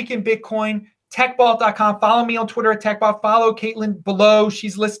 This Week in Bitcoin, techbalt.com. Follow me on Twitter at techbalt. Follow Caitlin below.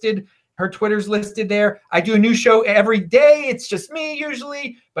 She's listed. Her Twitter's listed there. I do a new show every day. It's just me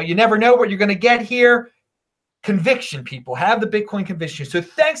usually, but you never know what you're going to get here. Conviction, people. Have the Bitcoin conviction. So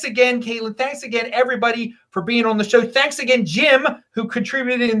thanks again, Caitlin. Thanks again, everybody, for being on the show. Thanks again, Jim, who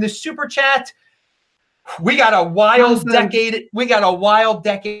contributed in the super chat. We got a wild decade. We got a wild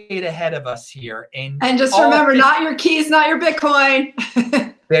decade ahead of us here. And just remember, not your keys, not your Bitcoin.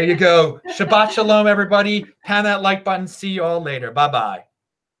 There you go. Shabbat shalom, everybody. Pound that like button. See you all later. Bye-bye.